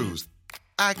Terry Crews,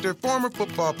 actor, former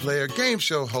football player, game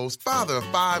show host, father of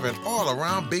 5, and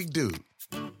all-around big dude.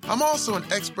 I'm also an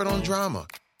expert on drama.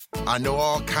 I know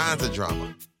all kinds of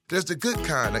drama. There's the good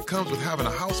kind that comes with having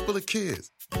a house full of kids.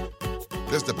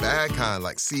 There's the bad kind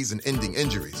like season-ending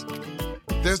injuries.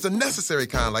 There's the necessary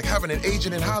kind like having an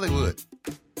agent in Hollywood.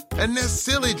 And there's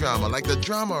silly drama like the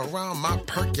drama around my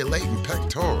percolating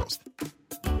pectorals.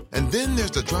 And then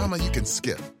there's the drama you can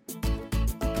skip.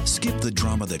 Skip the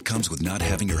drama that comes with not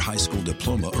having your high school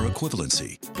diploma or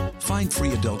equivalency. Find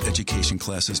free adult education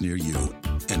classes near you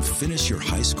and finish your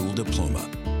high school diploma.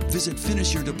 Visit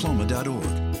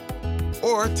finishyourdiploma.org.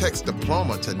 Or text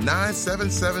diploma to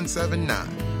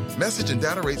 97779. Message and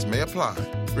data rates may apply.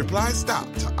 Reply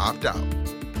STOP to opt out.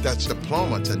 That's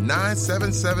diploma to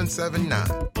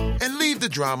 97779. And leave the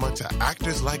drama to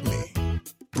actors like me.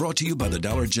 Brought to you by the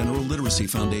Dollar General Literacy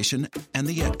Foundation and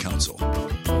the Ad Council.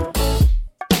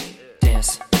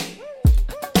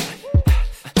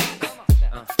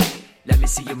 Let me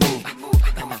see you move.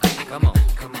 Come on.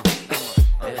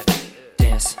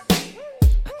 Dance.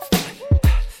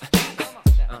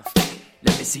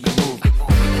 Let me see you move.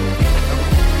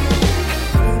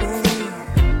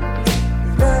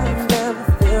 Love never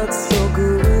felt so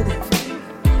good.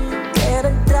 Can't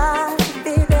have died if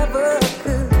it ever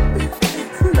could.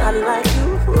 Not like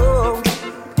you.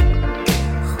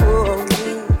 Oh,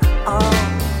 me. Oh,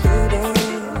 baby.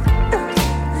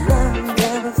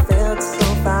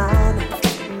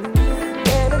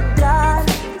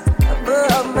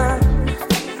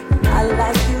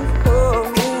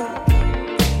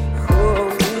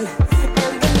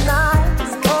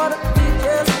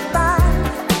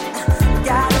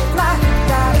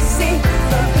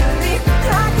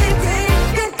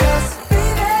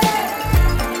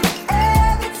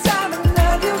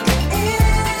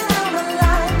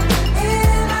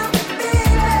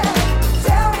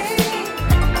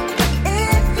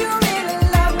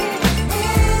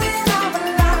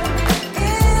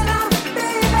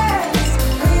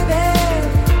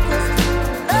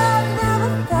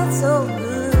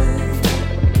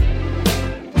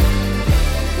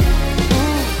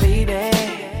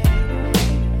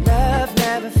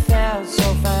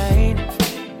 so fine.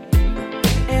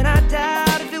 And I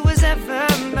doubt if it was ever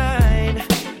mine.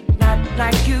 Not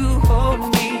like you hold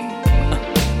me,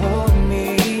 hold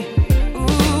me.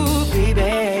 Ooh,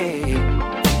 baby,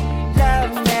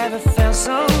 love never felt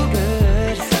so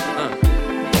good.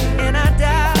 And I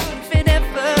doubt if it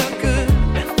ever could.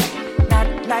 Not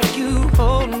like you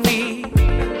hold me,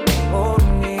 hold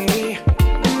me.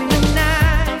 In the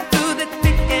night, through the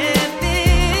thick and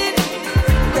thin.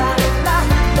 Gotta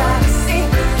see,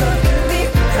 me,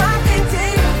 I can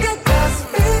take it, 'cause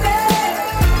baby,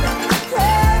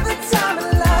 every time I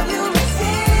love you, it's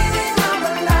in and out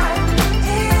of life,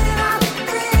 in and out,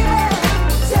 baby.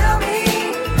 Tell me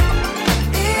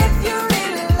if you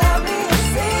really love me,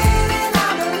 it's in and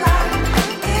out of life,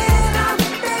 in and out,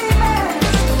 baby,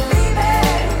 baby.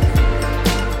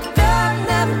 Love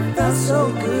never felt so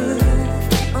good.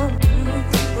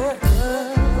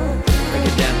 Break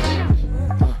it down.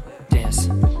 Dance.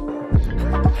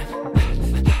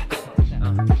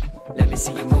 Let me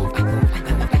see you move. Come on.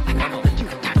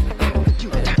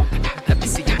 Let me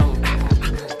see you move.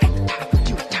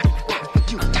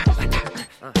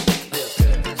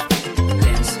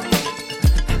 Dance.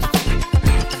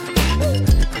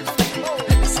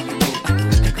 Let me see you move.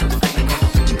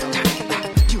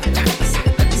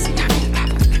 Let me see you move.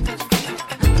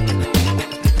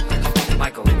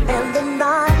 Michael. And the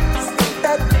nights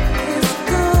that is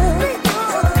good.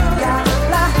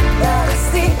 Gotta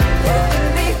see,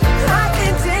 me, I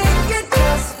can take it,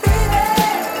 'cause baby,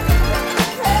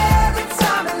 every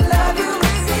time I love you,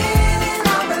 it's in and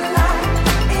out of life,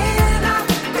 in and out,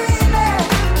 baby.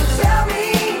 Tell me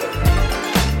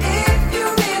if you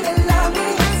really love me,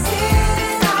 it's in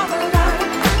and out of life,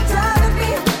 driving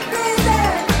me crazy,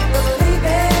 'cause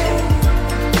baby,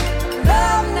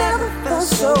 love never felt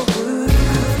so good.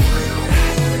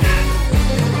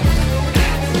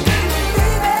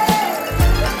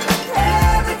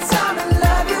 Every time I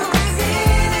love you, it's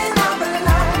in and out of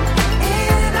life,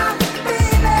 in and out,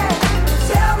 baby.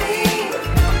 Tell me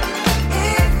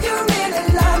if you really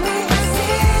love me, it's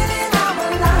in and out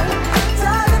of life,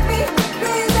 driving me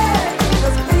crazy,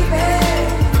 'cause baby,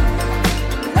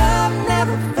 love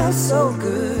never felt so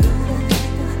good.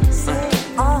 Say,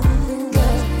 oh, it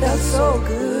never felt so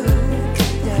good.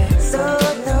 Yeah, so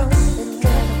no, it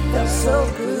never felt so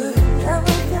good.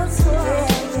 Never felt so good.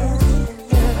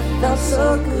 Felt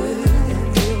so good.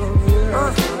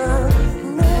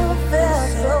 Never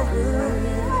felt so good.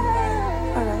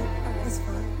 All right, that's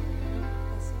fine.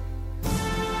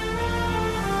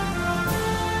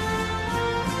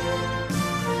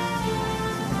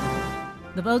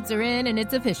 The votes are in and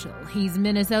it's official. He's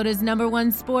Minnesota's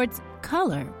 #1 sports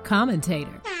color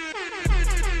commentator.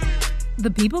 The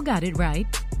people got it right,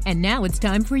 and now it's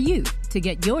time for you to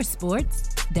get your sports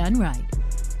done right.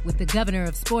 With the governor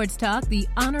of sports talk, the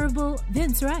Honorable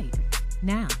Vince Wright.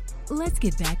 Now, let's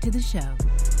get back to the show.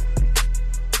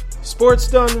 Sports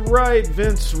done right,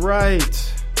 Vince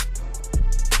Wright.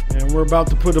 And we're about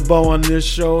to put a bow on this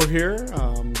show here.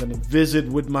 I'm going to visit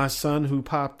with my son who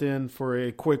popped in for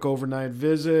a quick overnight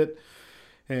visit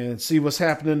and see what's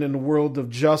happening in the world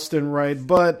of Justin Wright.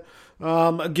 But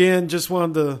again, just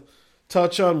wanted to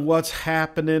touch on what's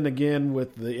happening again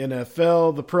with the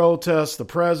NFL, the protests, the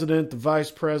president, the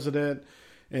vice president,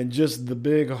 and just the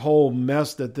big whole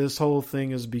mess that this whole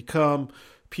thing has become.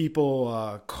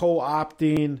 People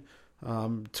co-opting,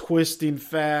 twisting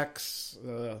facts.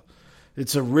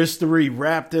 It's a mystery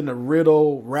wrapped in a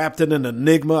riddle, wrapped in an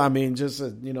enigma. I mean, just,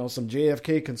 some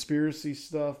JFK conspiracy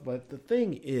stuff. But the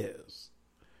thing is,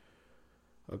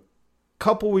 a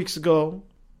couple weeks ago,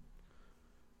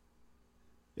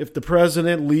 if the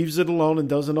president leaves it alone and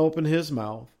doesn't open his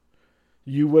mouth,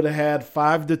 you would have had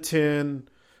 5 to 10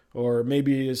 or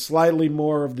maybe slightly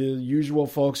more of the usual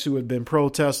folks who had been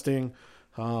protesting.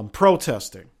 It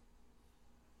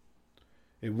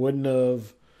wouldn't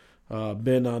have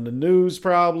been on the news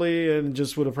probably, and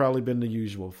just would have probably been the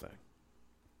usual thing.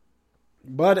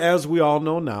 But as we all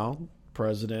know now, the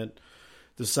president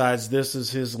decides this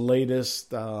is his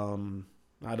latest,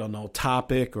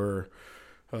 topic or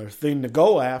thing to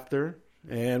go after,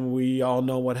 and we all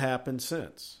know what happened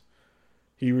since.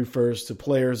 He refers to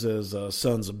players as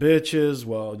sons of bitches.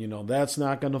 Well, that's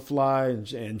not going to fly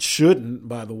and shouldn't,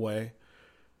 by the way.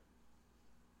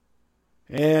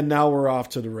 And now we're off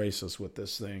to the races with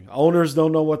this thing. Owners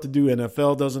don't know what to do.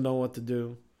 NFL doesn't know what to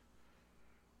do.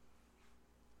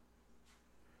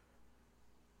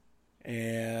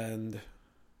 And,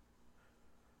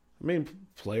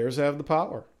 players have the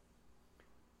power.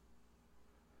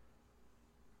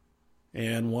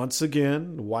 And once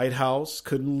again, the White House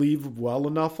couldn't leave well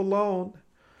enough alone.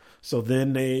 So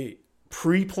then they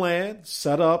pre-planned,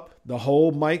 set up the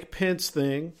whole Mike Pence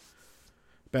thing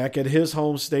back at his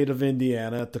home state of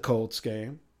Indiana at the Colts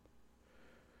game,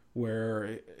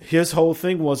 where his whole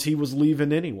thing was he was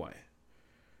leaving anyway.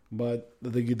 But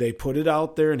they put it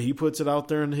out there, and he puts it out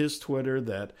there on his Twitter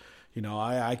that,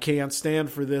 I can't stand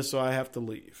for this, so I have to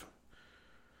leave.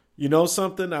 You know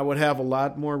something? I would have a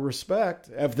lot more respect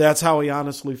if that's how he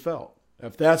honestly felt.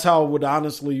 If that's how it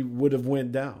would have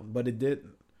went down, but it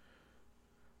didn't.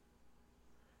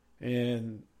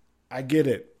 And I get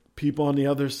it. People on the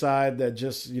other side that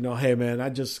just, hey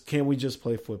man, can't we just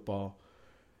play football?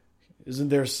 Isn't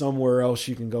there somewhere else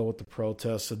you can go with the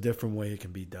protests, a different way it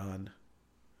can be done?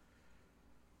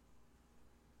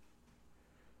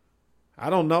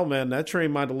 I don't know, man. That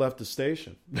train might have left the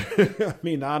station. I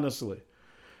mean, honestly,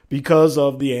 because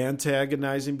of the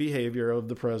antagonizing behavior of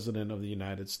the President of the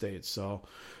United States. So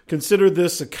consider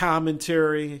this a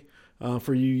commentary.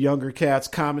 For you younger cats,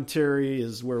 commentary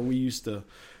is where we used to...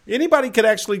 Anybody could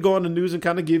actually go on the news and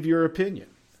kind of give your opinion.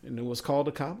 And it was called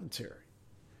a commentary.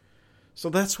 So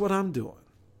that's what I'm doing.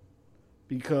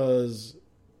 Because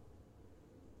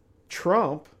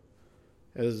Trump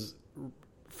has,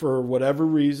 for whatever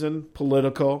reason,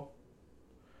 political,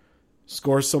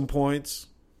 scores some points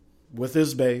with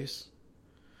his base,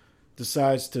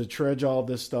 decides to dredge all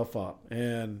this stuff up.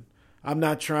 And I'm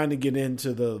not trying to get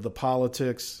into the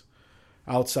politics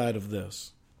outside of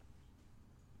this.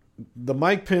 The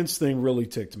Mike Pence thing really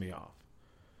ticked me off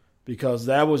because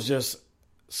that was just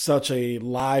such a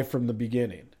lie from the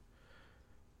beginning.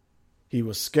 He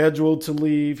was scheduled to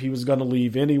leave. He was going to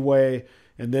leave anyway.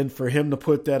 And then for him to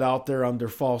put that out there under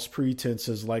false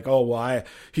pretenses like,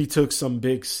 he took some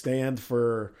big stand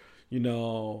for,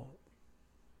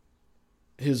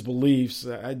 his beliefs,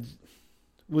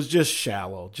 was just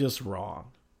shallow, just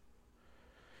wrong.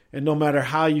 And no matter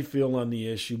how you feel on the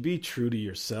issue, be true to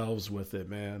yourselves with it,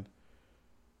 man.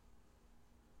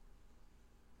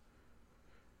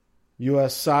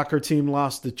 U.S. soccer team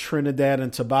lost to Trinidad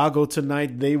and Tobago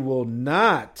tonight. They will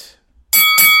not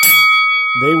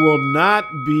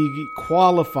be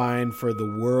qualifying for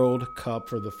the World Cup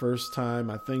for the first time,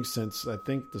 what did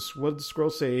the scroll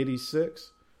say, 86?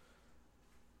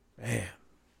 Man.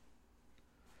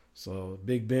 So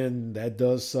Big Ben, that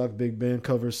does suck. Big Ben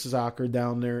covers soccer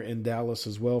down there in Dallas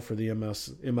as well for the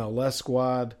MLS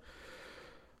squad.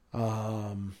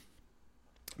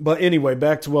 But anyway,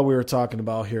 back to what we were talking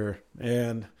about here.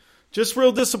 And just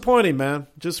real disappointing, man.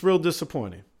 Just real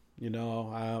disappointing.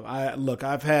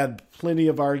 I've had plenty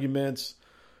of arguments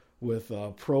with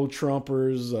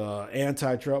pro-Trumpers,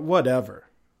 anti-Trump, whatever.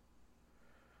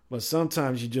 But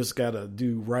sometimes you just got to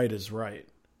do right is right.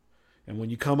 And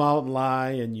when you come out and lie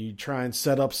and you try and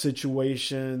set up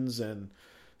situations and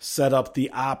set up the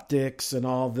optics and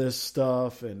all this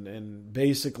stuff and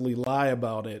basically lie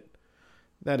about it,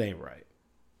 that ain't right.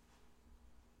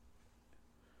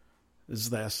 It's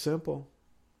that simple.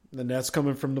 And that's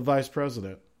coming from the vice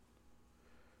president.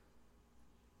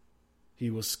 He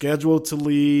was scheduled to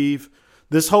leave.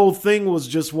 This whole thing was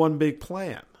just one big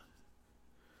plan.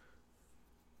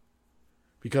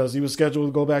 Because he was scheduled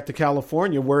to go back to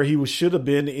California where he should have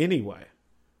been anyway.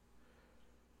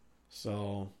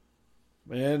 So,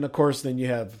 and of course then you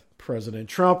have President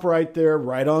Trump right there,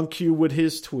 right on cue with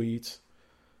his tweets.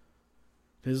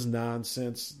 His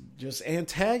nonsense, just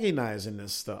antagonizing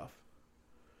this stuff.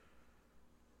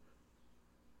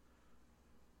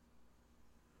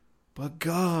 But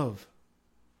Gov,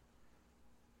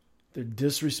 they're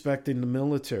disrespecting the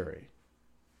military.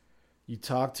 You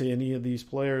talk to any of these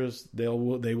players, they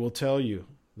will tell you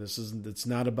it's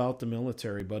not about the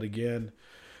military. But again,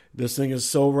 this thing is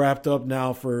so wrapped up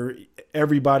now for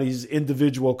everybody's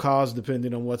individual cause,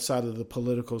 depending on what side of the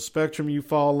political spectrum you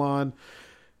fall on.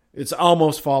 It's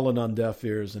almost fallen on deaf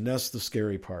ears, and that's the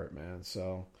scary part, man.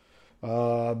 So,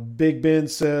 Big Ben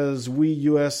says, we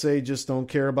USA just don't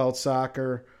care about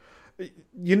soccer.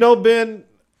 Ben,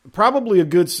 probably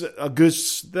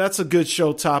that's a good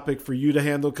show topic for you to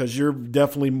handle because you're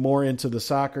definitely more into the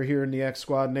soccer here in the X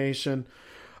Squad Nation.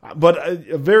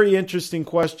 But a very interesting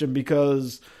question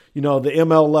because, the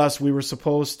MLS, we were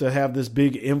supposed to have this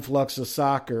big influx of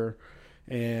soccer.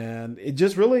 And it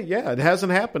just really, it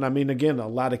hasn't happened. I mean, again, a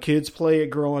lot of kids play it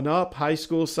growing up. High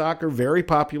school soccer, very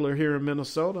popular here in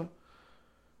Minnesota.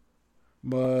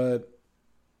 But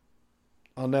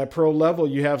on that pro level,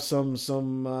 you have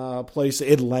some place,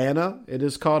 Atlanta. It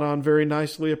has caught on very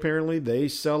nicely, apparently. They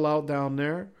sell out down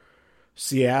there.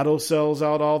 Seattle sells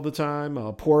out all the time.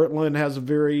 Portland has a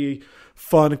very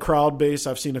fun crowd base.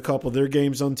 I've seen a couple of their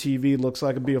games on TV. Looks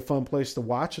like it'd be a fun place to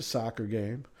watch a soccer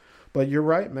game. But you're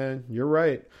right, man. You're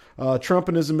right. Trump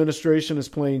and his administration is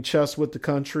playing chess with the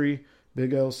country.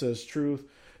 Big L says truth.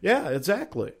 Yeah,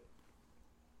 exactly.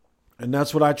 And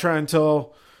that's what I try and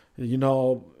tell,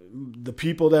 the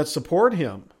people that support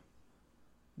him.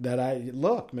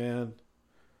 Look, man.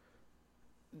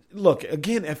 Look,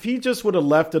 again, if he just would have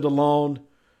left it alone,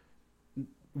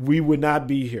 we would not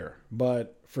be here.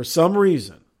 But for some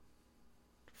reason,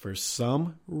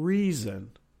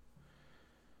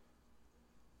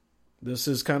 this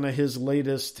is kind of his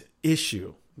latest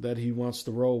issue that he wants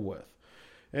to roll with.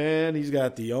 And he's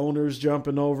got the owners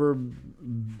jumping over,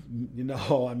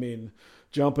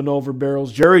 jumping over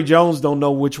barrels. Jerry Jones don't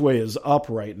know which way is up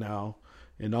right now,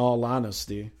 in all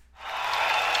honesty.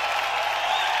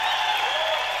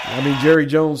 Jerry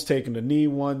Jones taking a knee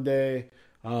one day,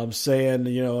 saying,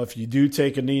 if you do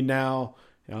take a knee now,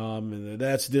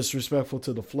 that's disrespectful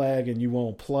to the flag and you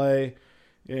won't play.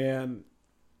 And,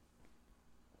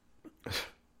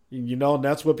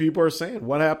 that's what people are saying.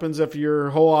 What happens if your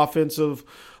whole offensive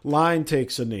line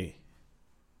takes a knee?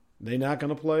 They not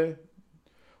going to play?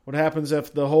 What happens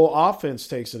if the whole offense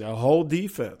takes a whole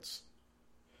defense?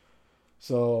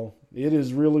 So it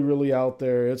is really, really out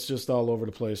there. It's just all over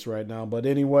the place right now. But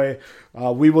anyway,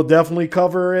 we will definitely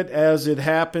cover it as it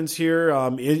happens here.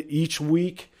 Each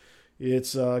week,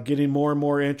 it's getting more and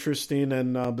more interesting.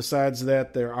 And besides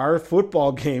that, there are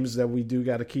football games that we do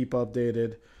got to keep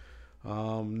updated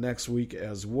next week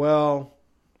as well.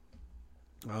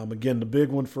 Again, the big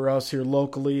one for us here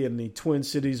locally in the Twin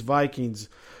Cities, Vikings,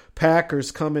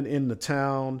 Packers coming into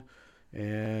town.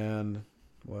 And,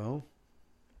 well,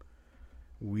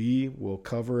 we will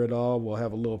cover it all. We'll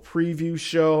have a little preview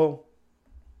show.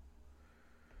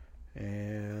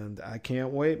 And I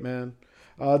can't wait, man.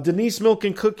 Denise Milk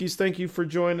and Cookies, thank you for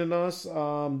joining us.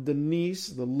 Denise,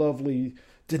 the lovely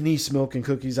Denise Milk and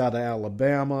Cookies out of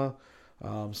Alabama.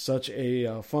 Such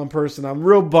a fun person. I'm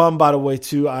real bummed, by the way,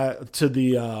 to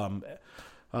the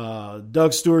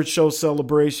Doug Stewart Show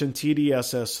celebration,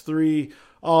 TDSS3.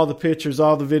 All the pictures,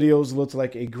 all the videos looked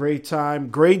like a great time.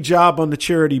 Great job on the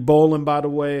charity bowling, by the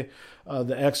way.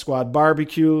 The X Squad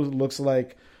barbecue looks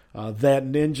like that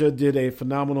ninja did a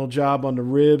phenomenal job on the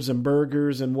ribs and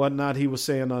burgers and whatnot. He was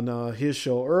saying on his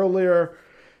show earlier.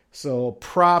 So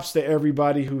props to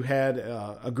everybody who had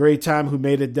a great time, who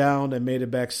made it down and made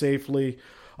it back safely.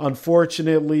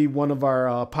 Unfortunately, one of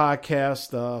our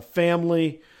podcast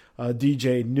family,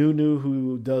 DJ Nunu,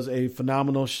 who does a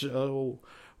phenomenal show,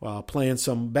 playing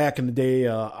some back in the day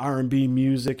R&B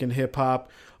music and hip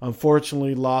hop,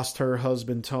 unfortunately lost her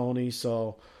husband Tony.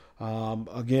 So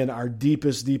again, our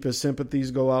deepest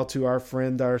sympathies go out to our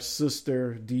friend, our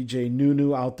sister, DJ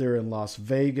Nunu out there in Las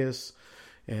Vegas.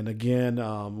 And again,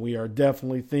 we are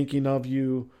definitely thinking of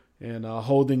you and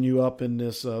holding you up in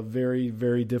this very,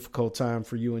 very difficult time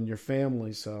for you and your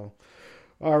family. So,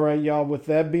 all right, y'all, with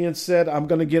that being said, I'm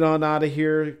going to get on out of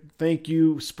here. Thank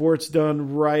you, Sports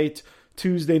Done Right,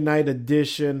 Tuesday night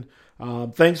edition.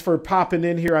 Thanks for popping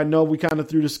in here. I know we kind of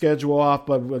threw the schedule off,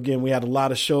 but again, we had a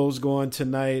lot of shows going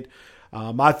tonight.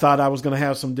 I thought I was going to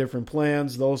have some different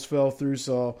plans. Those fell through,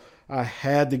 so I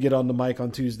had to get on the mic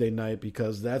on Tuesday night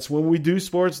because that's when we do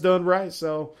Sports Done Right.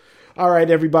 So, all right,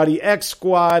 everybody, X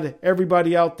Squad,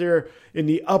 everybody out there in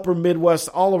the upper Midwest,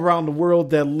 all around the world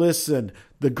that listen,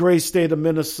 the great state of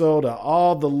Minnesota,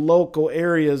 all the local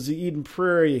areas, the Eden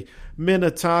Prairie,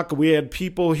 Minnetonka. We had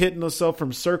people hitting us up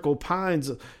from Circle Pines.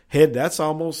 That's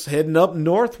almost heading up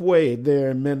Northway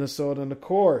there in Minnesota. And, of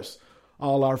course,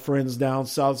 all our friends down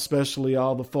south, especially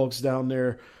all the folks down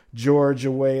there, Georgia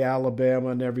way, Alabama,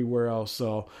 and everywhere else.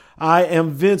 So I am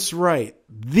Vince Wright,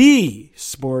 the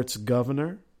sports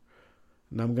governor,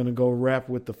 and I'm going to go wrap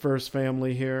with the First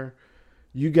family here.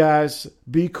 You guys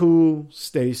be cool,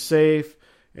 stay safe,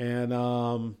 and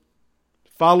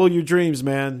follow your dreams,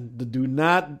 man. Do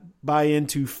not buy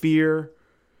into fear.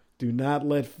 Do not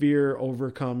let fear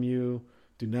overcome you.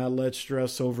 Do not let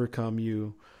stress overcome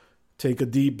you. Take a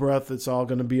deep breath. It's all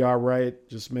going to be all right.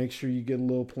 Just make sure you get a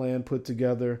little plan put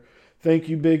together. Thank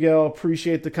you, Big L.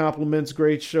 Appreciate the compliments.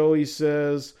 Great show, he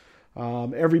says.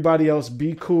 Everybody else,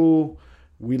 be cool.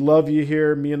 We love you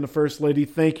here, me and the First Lady.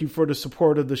 Thank you for the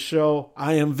support of the show.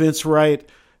 I am Vince Wright,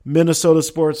 Minnesota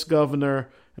Sports Governor,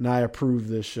 and I approve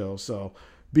this show. So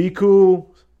be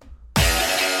cool.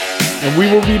 And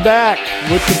we will be back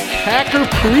with the Packer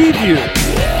preview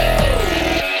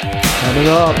coming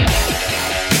up.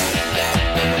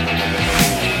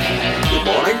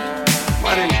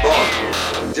 My name's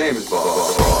Bob. James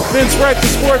Bob. Vince Wright, the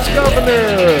sports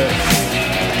governor.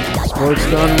 Sports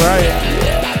Done Right.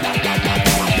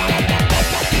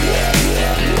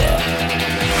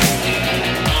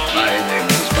 My name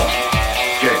is Bob.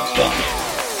 James Bob.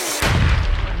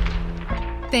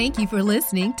 Thank you for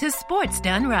listening to Sports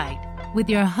Done Right with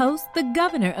your host, the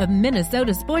governor of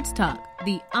Minnesota Sports Talk,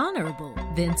 the Honorable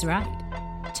Vince Wright.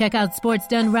 Check out Sports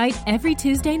Done Right every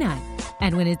Tuesday night.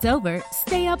 And when it's over,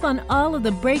 stay up on all of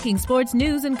the breaking sports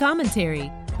news and commentary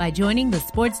by joining the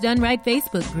Sports Done Right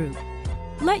Facebook group.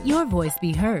 Let your voice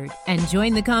be heard and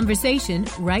join the conversation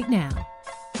right now.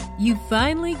 You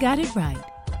finally got it right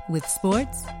with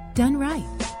Sports Done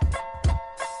Right.